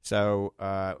significantly. So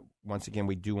once again,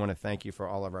 we do want to thank you for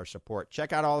all of our support.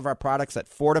 Check out all of our products at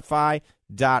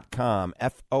fortify.com,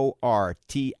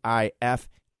 Fortifeye,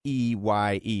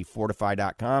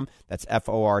 fortify.com. That's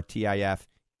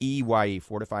Fortifeye,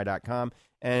 fortify.com.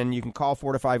 And you can call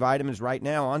Fortify Vitamins right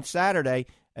now on Saturday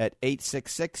at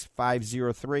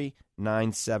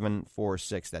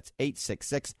 866-503-9746. That's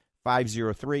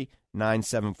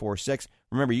 866-503-9746.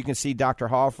 Remember, you can see Dr.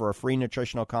 Hall for a free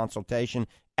nutritional consultation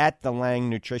at the Lang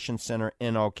Nutrition Center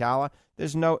in Ocala.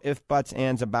 There's no ifs, buts,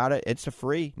 ands about it. It's a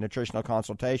free nutritional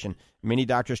consultation. Many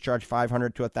doctors charge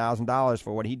 $500 to $1,000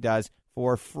 for what he does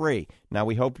for free. Now,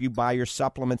 we hope you buy your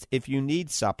supplements if you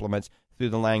need supplements through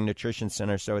the Lang Nutrition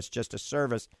Center, so it's just a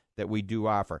service that we do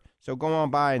offer. So go on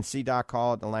by and see Doc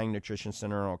Hall at the Lang Nutrition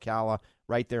Center in Ocala,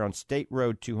 right there on State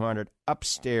Road 200,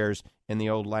 upstairs in the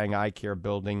old Lang Eye Care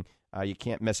building. You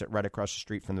can't miss it, right across the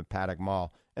street from the Paddock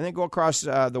Mall. And then go across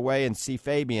the way and see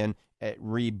Fabian at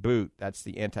Reboot. That's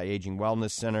the Anti-Aging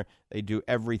Wellness Center. They do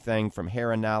everything from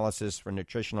hair analysis for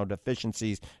nutritional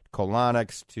deficiencies,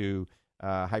 colonics, to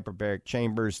hyperbaric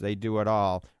chambers. They do it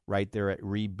all right there at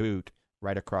Reboot,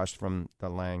 right across from the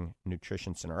Lang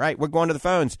Nutrition Center. All right, we're going to the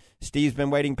phones. Steve's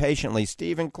been waiting patiently.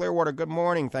 Steve in Clearwater, good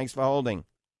morning. Thanks for holding.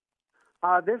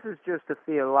 This is just a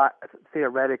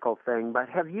theoretical thing, but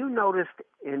have you noticed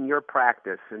in your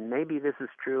practice, and maybe this is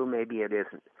true, maybe it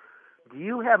isn't, do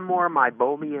you have more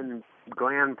meibomian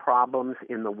gland problems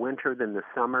in the winter than the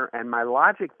summer? And my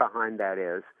logic behind that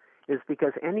is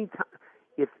because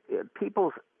if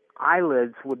people's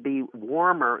eyelids would be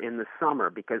warmer in the summer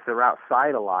because they're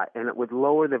outside a lot, and it would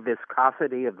lower the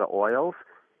viscosity of the oils.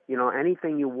 You know,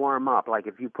 anything you warm up, like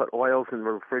if you put oils in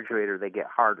the refrigerator, they get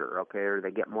harder, okay, or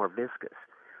they get more viscous.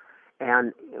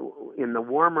 And in the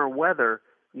warmer weather,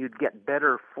 you'd get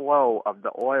better flow of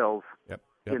the oils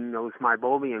in those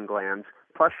meibomian glands.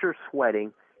 Plus you're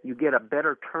sweating, you get a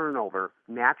better turnover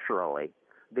naturally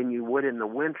than you would in the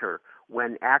winter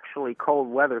when actually cold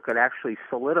weather could actually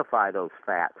solidify those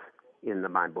fats in the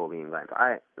meibomian glands.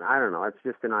 I don't know, it's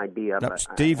just an idea. No, but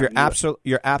Steve,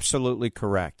 you're absolutely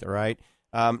correct, all right?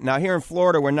 Now, here in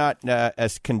Florida, we're not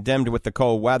as condemned with the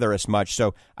cold weather as much,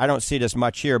 so I don't see it as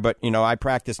much here. But, you know, I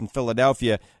practiced in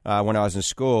Philadelphia when I was in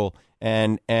school,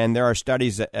 and there are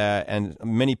studies and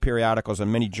many periodicals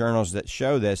and many journals that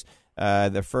show this.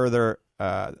 The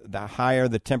higher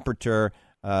the temperature,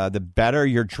 the better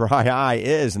your dry eye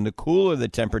is, and the cooler the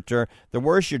temperature, the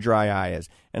worse your dry eye is.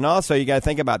 And also, you got to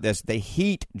think about this: the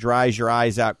heat dries your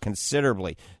eyes out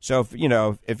considerably. So,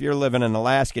 if you're living in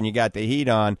Alaska and you got the heat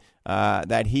on,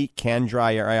 that heat can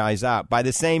dry your eyes out. By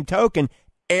the same token,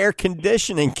 air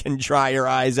conditioning can dry your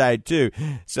eyes out too.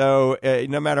 So,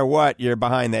 no matter what, you're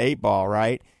behind the eight ball,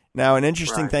 right? Now, an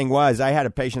interesting thing was I had a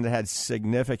patient that had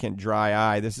significant dry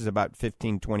eye. This is about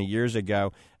 15, 20 years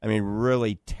ago. I mean,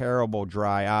 really terrible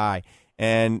dry eye.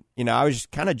 And, I was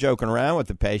just kind of joking around with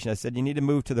the patient. I said, you need to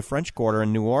move to the French Quarter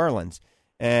in New Orleans.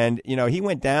 And, he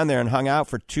went down there and hung out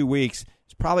for 2 weeks.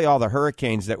 It's probably all the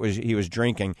hurricanes that he was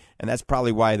drinking, and that's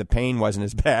probably why the pain wasn't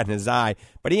as bad in his eye.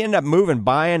 But he ended up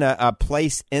buying a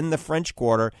place in the French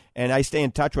Quarter, and I stay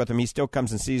in touch with him. He still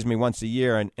comes and sees me once a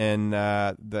year in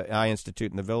the Eye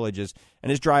Institute in the Villages, and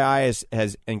his dry eye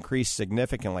has increased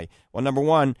significantly. Well, number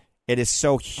one, it is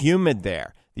so humid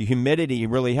there. The humidity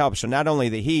really helps. So not only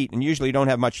the heat, and usually you don't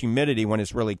have much humidity when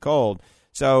it's really cold.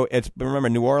 So remember,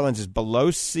 New Orleans is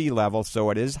below sea level,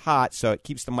 so it is hot, so it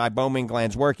keeps the meibomian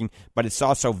glands working, but it's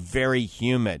also very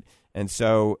humid. And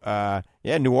so,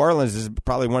 New Orleans is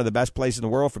probably one of the best places in the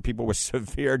world for people with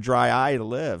severe dry eye to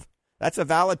live. That's a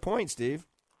valid point, Steve.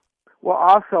 Well,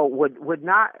 also, would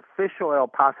not fish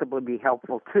oil possibly be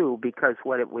helpful, too, because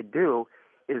what it would do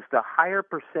is the higher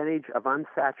percentage of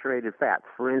unsaturated fats.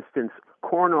 For instance,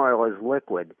 corn oil is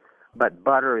liquid, but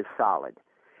butter is solid.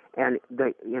 And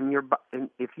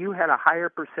if you had a higher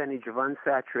percentage of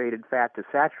unsaturated fat to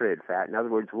saturated fat, in other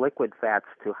words, liquid fats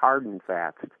to hardened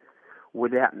fats,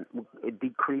 would that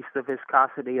decrease the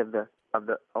viscosity of the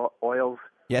oils?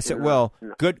 Yes, it will.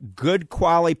 Good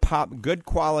quality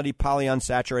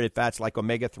polyunsaturated fats like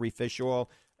omega-3 fish oil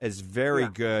is very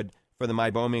good for the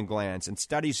meibomian glands. And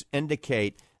studies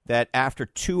indicate that after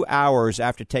 2 hours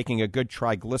after taking a good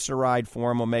triglyceride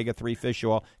form omega-3 fish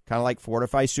oil, kind of like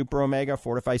Fortify Super Omega,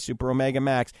 Fortify Super Omega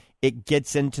Max, it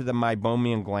gets into the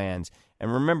meibomian glands.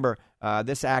 And remember,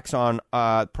 this acts on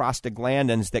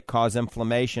prostaglandins that cause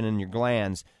inflammation in your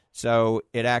glands. So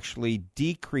it actually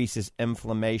decreases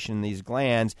inflammation in these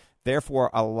glands, therefore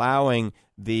allowing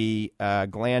the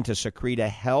gland to secrete a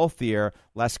healthier,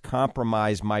 less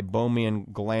compromised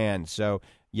meibomian gland. So,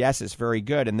 yes, it's very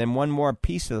good. And then one more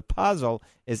piece of the puzzle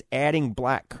is adding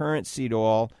black currant seed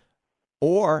oil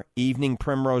or evening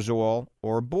primrose oil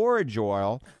or borage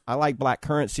oil. I like black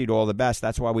currant seed oil the best.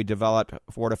 That's why we developed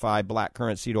Fortify Black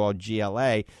Currant Seed Oil,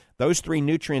 GLA. Those three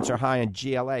nutrients are high in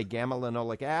GLA,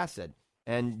 gamma-linolic acid.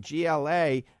 And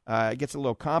GLA gets a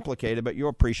little complicated, but you'll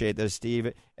appreciate this, Steve.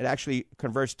 It actually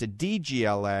converts to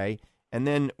DGLA, and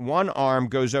then one arm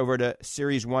goes over to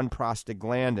Series 1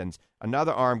 prostaglandins.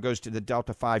 Another arm goes to the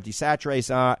delta-5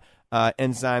 desaturase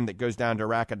enzyme that goes down to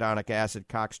arachidonic acid,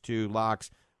 COX-2,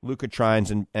 LOX,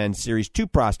 leukotrienes, and Series 2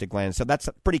 prostaglandins. So that's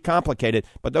pretty complicated,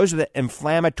 but those are the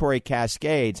inflammatory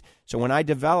cascades. So when I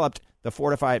developed the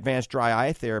Fortify Advanced Dry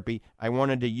Eye Therapy, I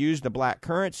wanted to use the black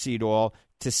currant seed oil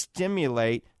to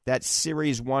stimulate that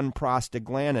Series 1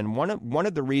 prostaglandin. One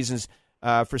of the reasons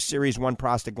for Series 1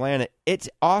 prostaglandin, it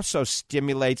also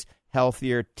stimulates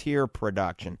healthier tear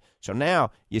production. So now,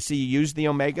 you see, you use the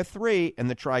omega-3 in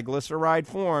the triglyceride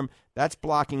form. That's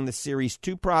blocking the Series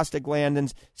 2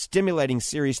 prostaglandins, stimulating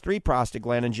Series 3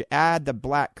 prostaglandins. You add the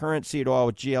black currant seed oil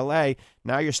with GLA.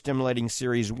 Now you're stimulating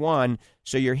Series 1.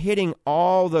 So you're hitting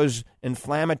all those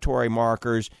inflammatory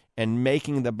markers and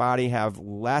making the body have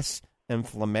less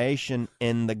inflammation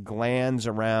in the glands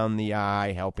around the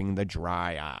eye, helping the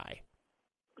dry eye.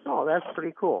 Oh, that's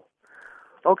pretty cool.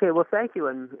 Okay, well, thank you,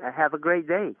 and have a great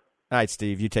day. All right,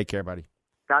 Steve, you take care, buddy.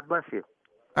 God bless you.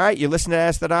 All right, you listen to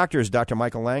Ask the Doctors. Dr.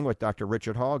 Michael Lang with Dr.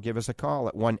 Richard Hall. Give us a call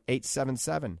at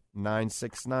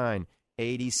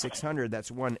 1-877-969-8600. That's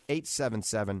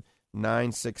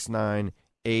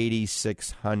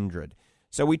 1-877-969-8600.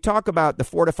 So we talk about the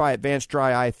Fortify Advanced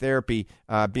Dry Eye Therapy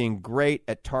being great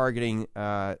at targeting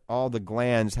all the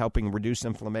glands, helping reduce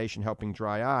inflammation, helping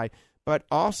dry eye, but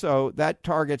also that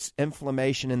targets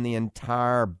inflammation in the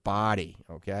entire body,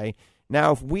 okay?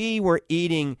 Now, if we were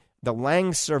eating the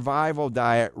Lang Survival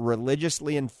Diet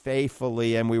religiously and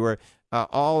faithfully, and we were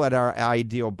all at our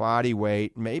ideal body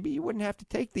weight, maybe you wouldn't have to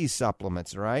take these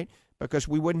supplements, right? Because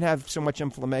we wouldn't have so much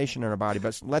inflammation in our body.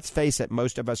 But let's face it,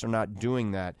 most of us are not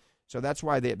doing that. So that's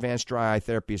why the Advanced Dry Eye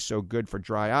Therapy is so good for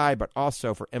dry eye, but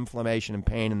also for inflammation and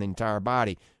pain in the entire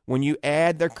body. When you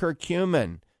add the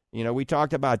curcumin, you know, we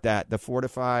talked about that, the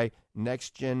Fortify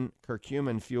Next Gen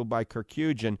Curcumin fueled by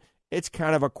curcugen, it's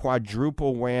kind of a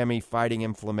quadruple whammy fighting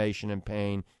inflammation and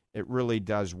pain. It really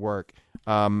does work.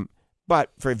 But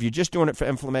if you're just doing it for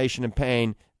inflammation and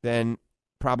pain, then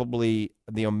probably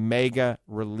the Omega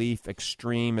Relief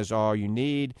Extreme is all you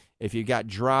need. If you got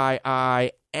dry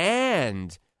eye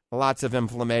and lots of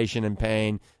inflammation and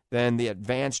pain, then the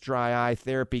Advanced Dry Eye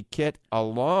Therapy Kit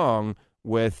along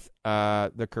with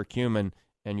the curcumin,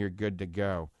 and you're good to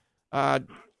go.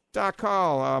 Doc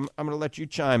Hall, I'm going to let you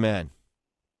chime in.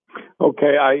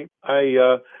 Okay, I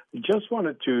just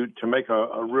wanted to make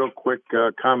a real quick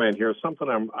comment here. Something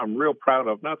I'm real proud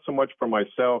of, not so much for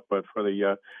myself, but for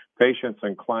the patients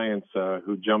and clients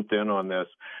who jumped in on this.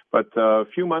 But a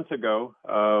few months ago,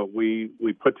 we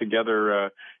put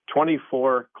together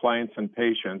 24 clients and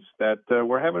patients that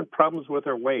were having problems with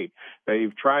their weight.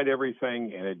 They've tried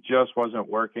everything and it just wasn't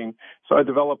working. So I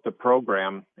developed a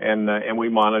program and we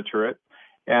monitor it.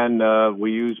 And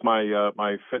we use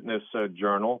my fitness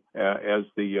journal as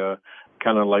the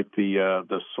kind of like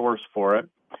the source for it.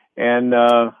 And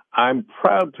I'm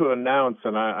proud to announce,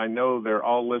 and I know they're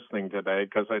all listening today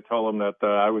because I told them that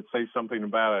I would say something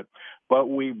about it. But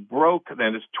we broke,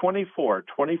 and it's 24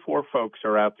 folks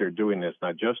are out there doing this,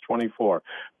 not just 24.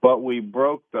 But we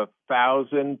broke the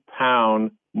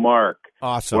 1,000-pound mark.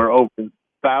 Awesome. We're over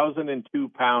 1,002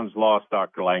 pounds lost,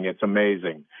 Dr. Lang. It's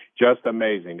amazing. Just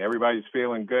amazing. Everybody's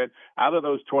feeling good. Out of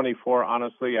those 24,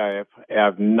 honestly, I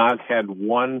have not had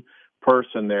one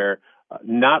person there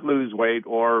not lose weight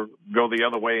or go the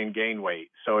other way and gain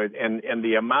weight. So and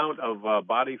the amount of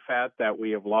body fat that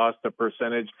we have lost, the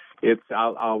percentage,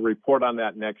 I'll report on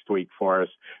that next week for us.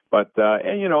 But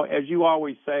and as you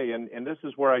always say, and this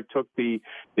is where I took the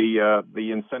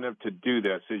incentive to do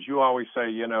this, is you always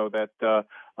say, that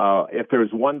if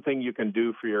there's one thing you can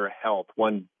do for your health,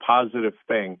 one positive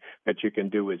thing that you can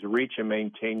do is reach and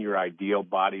maintain your ideal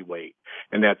body weight.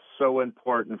 And that's so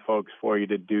important, folks, for you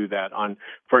to do that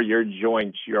for your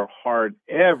joints, your heart,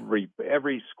 every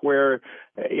square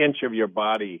inch of your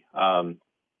body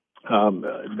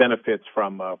benefits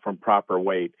from proper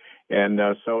weight. And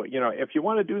so, if you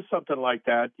want to do something like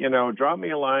that, drop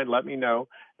me a line, let me know,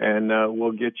 and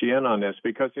we'll get you in on this,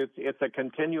 because it's a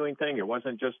continuing thing. It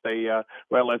wasn't just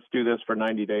let's do this for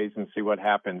 90 days and see what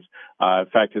happens. In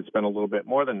fact, it's been a little bit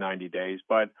more than 90 days.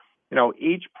 But,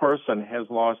 each person has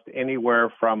lost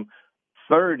anywhere from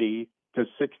 30 to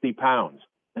 60 pounds.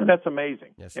 And that's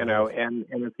amazing, yes, and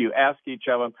if you ask each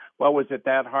of them, well, was it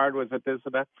that hard? Was it this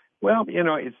or that? Well,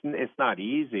 it's not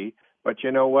easy, but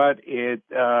you know what? It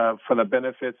for the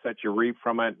benefits that you reap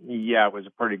from it, it was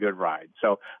a pretty good ride.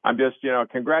 So I'm just,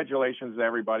 congratulations to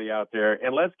everybody out there,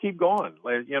 and let's keep going.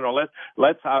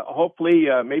 Let's hopefully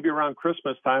maybe around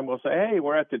Christmas time we'll say, hey,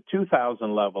 we're at the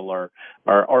 2,000 level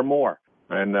or more.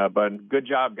 And but good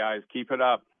job, guys. Keep it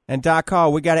up. And Doc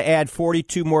Hall, we got to add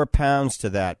 42 more pounds to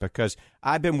that, because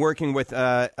I've been working with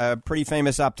a pretty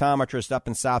famous optometrist up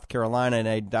in South Carolina,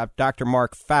 named Dr.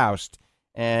 Mark Faust.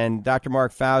 And Dr.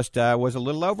 Mark Faust was a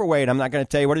little overweight. I'm not going to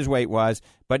tell you what his weight was,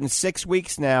 but in 6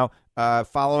 weeks now,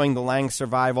 following the Lang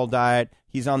Survival Diet,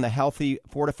 he's on the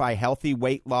Fortify Healthy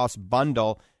Weight Loss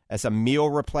Bundle as a meal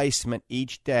replacement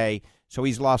each day. So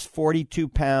he's lost 42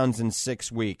 pounds in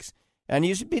 6 weeks. And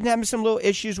he's been having some little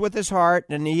issues with his heart,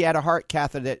 and he had a heart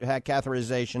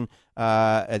catheterization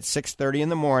at 6:30 in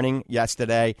the morning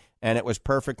yesterday, and it was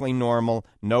perfectly normal,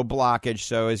 no blockage,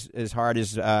 so his heart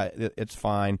is it's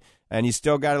fine. And he's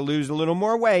still got to lose a little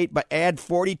more weight, but add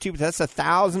 42. That's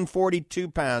 1,042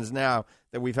 pounds now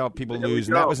that we've helped people lose,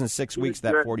 and that was in 6 weeks,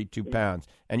 that 42 pounds.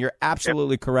 And you're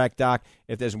absolutely correct, Doc.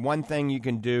 If there's one thing you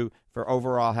can do for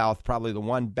overall health, probably the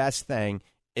one best thing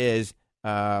is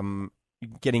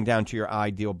getting down to your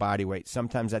ideal body weight.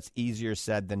 Sometimes that's easier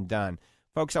said than done.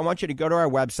 Folks, I want you to go to our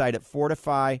website at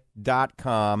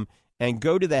fortify.com and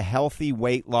go to the Healthy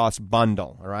Weight Loss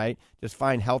Bundle, all right? Just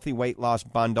find Healthy Weight Loss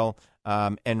Bundle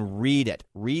and read it.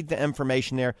 Read the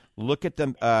information there. Look at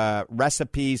the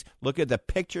recipes. Look at the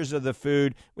pictures of the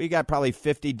food. We got probably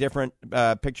 50 different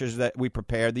pictures that we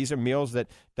prepared. These are meals that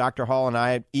Dr. Hall and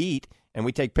I eat, and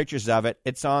we take pictures of it.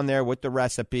 It's on there with the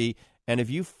recipe. And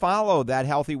if you follow that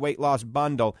Healthy Weight Loss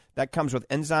Bundle, that comes with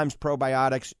enzymes,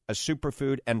 probiotics, a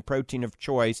superfood, and protein of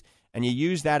choice, and you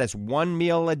use that as one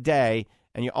meal a day,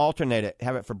 and you alternate it.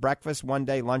 Have it for breakfast one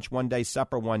day, lunch one day,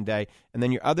 supper one day, and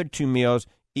then your other 2 meals,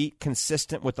 eat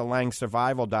consistent with the Lang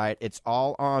Survival Diet. It's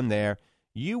all on there.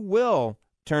 You will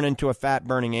turn into a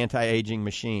fat-burning anti-aging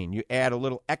machine. You add a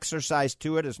little exercise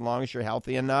to it as long as you're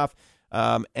healthy enough.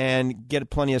 And get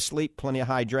plenty of sleep, plenty of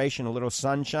hydration, a little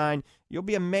sunshine. You'll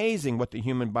be amazing what the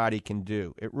human body can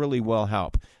do. It really will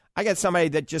help. I got somebody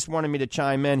that just wanted me to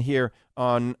chime in here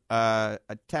on a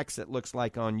text that looks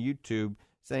like on YouTube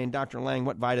saying, Dr. Lang,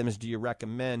 what vitamins do you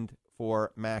recommend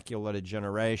for macular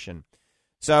degeneration?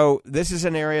 So this is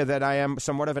an area that I am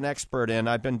somewhat of an expert in.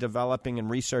 I've been developing and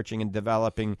researching and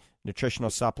developing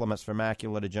nutritional supplements for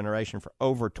macular degeneration for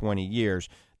over 20 years.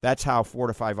 That's how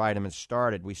Fortify Vitamins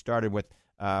started. We started with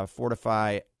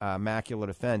Fortify Macular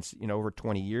Defense, over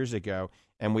 20 years ago,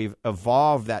 and we've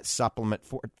evolved that supplement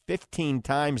 15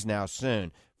 times now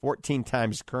soon, 14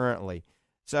 times currently.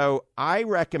 So I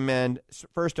recommend,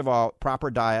 first of all, proper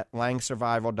diet, Lang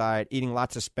Survival Diet, eating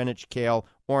lots of spinach, kale,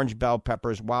 orange bell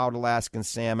peppers, wild Alaskan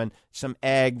salmon, some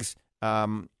eggs.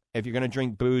 If you're going to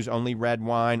drink booze, only red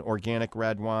wine, organic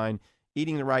red wine.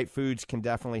 Eating the right foods can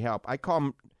definitely help. I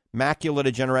call macular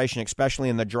degeneration, especially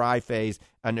in the dry phase,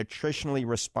 a nutritionally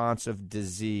responsive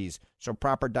disease. So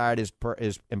proper diet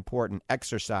is important.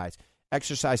 Exercise.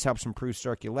 Exercise helps improve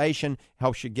circulation,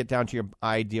 helps you get down to your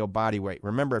ideal body weight.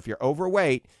 Remember, if you're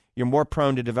overweight, you're more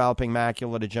prone to developing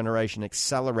macular degeneration,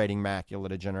 accelerating macular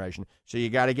degeneration. So you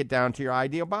got to get down to your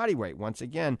ideal body weight. Once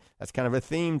again, that's kind of a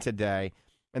theme today.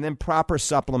 And then proper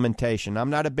supplementation. I'm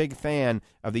not a big fan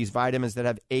of these vitamins that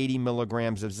have 80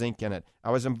 milligrams of zinc in it.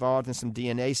 I was involved in some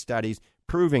DNA studies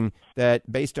proving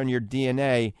that based on your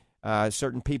DNA,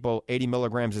 certain people, 80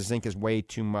 milligrams of zinc is way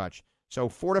too much. So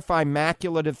Fortify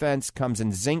Macular Defense comes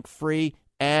in zinc-free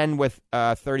and with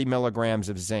 30 milligrams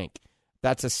of zinc.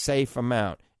 That's a safe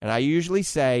amount. And I usually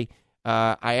say,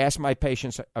 I ask my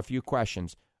patients a few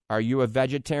questions. Are you a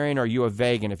vegetarian or are you a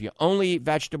vegan? If you only eat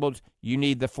vegetables, you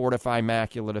need the Fortify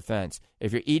Macular Defense.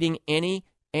 If you're eating any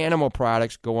animal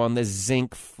products, go on the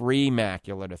zinc-free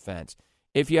macular defense.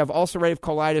 If you have ulcerative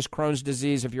colitis, Crohn's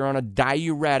disease, if you're on a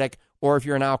diuretic, or if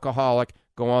you're an alcoholic,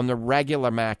 go on the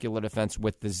regular macular defense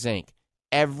with the zinc.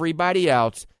 Everybody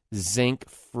else,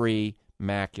 zinc-free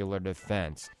macular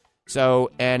defense. So,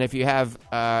 and if you have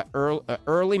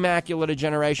early macular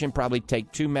degeneration, probably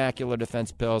take 2 macular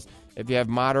defense pills. If you have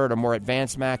moderate or more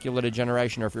advanced macular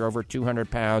degeneration, or if you're over 200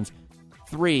 pounds,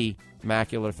 3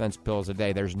 macular defense pills a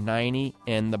day. There's 90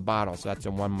 in the bottle, so that's a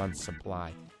 1-month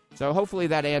supply. So hopefully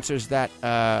that answers that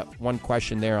one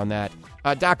question there on that.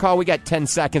 Doc Hall, we got 10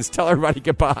 seconds. Tell everybody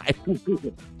goodbye.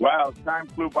 Wow, time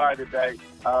flew by today.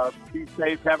 Be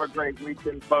safe. Have a great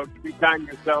weekend, folks. Be kind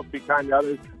to yourself. Be kind to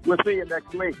others. We'll see you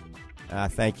next week.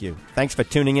 Thank you. Thanks for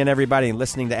tuning in, everybody, and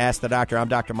listening to Ask the Doctor. I'm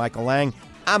Dr. Michael Lang.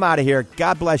 I'm out of here.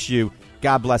 God bless you.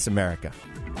 God bless America.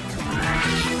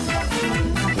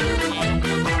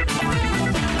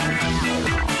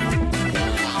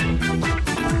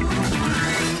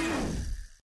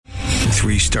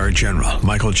 Three-star General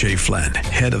Michael J. Flynn,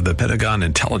 head of the Pentagon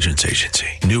Intelligence Agency,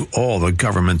 knew all the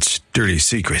government's dirty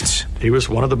secrets. He was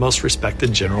one of the most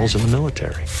respected generals in the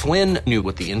military. Flynn knew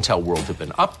what the intel world had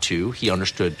been up to. He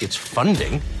understood its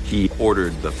funding. He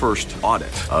ordered the first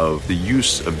audit of the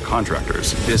use of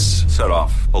contractors. This set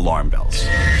off alarm bells.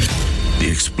 The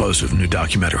explosive new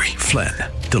documentary, Flynn,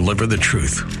 Deliver the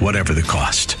Truth, Whatever the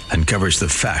Cost, uncovers the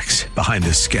facts behind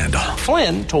this scandal.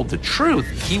 Flynn told the truth.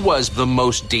 He was the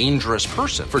most dangerous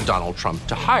person for Donald Trump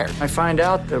to hire. I find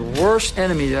out the worst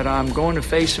enemy that I'm going to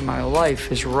face in my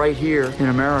life is right here in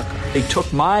America. They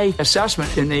took my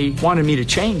assessment and they wanted me to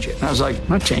change it. And I was like, I'm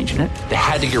not changing it. They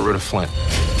had to get rid of Flynn.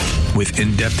 With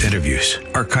in-depth interviews,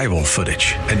 archival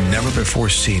footage, and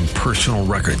never-before-seen personal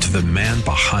records of the man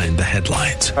behind the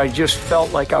headlines. I just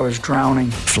felt like I was drowning.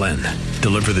 Flynn,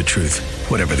 Deliver the Truth,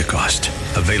 Whatever the Cost.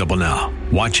 Available now.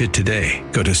 Watch it today.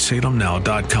 Go to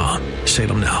salemnow.com.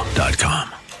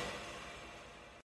 salemnow.com.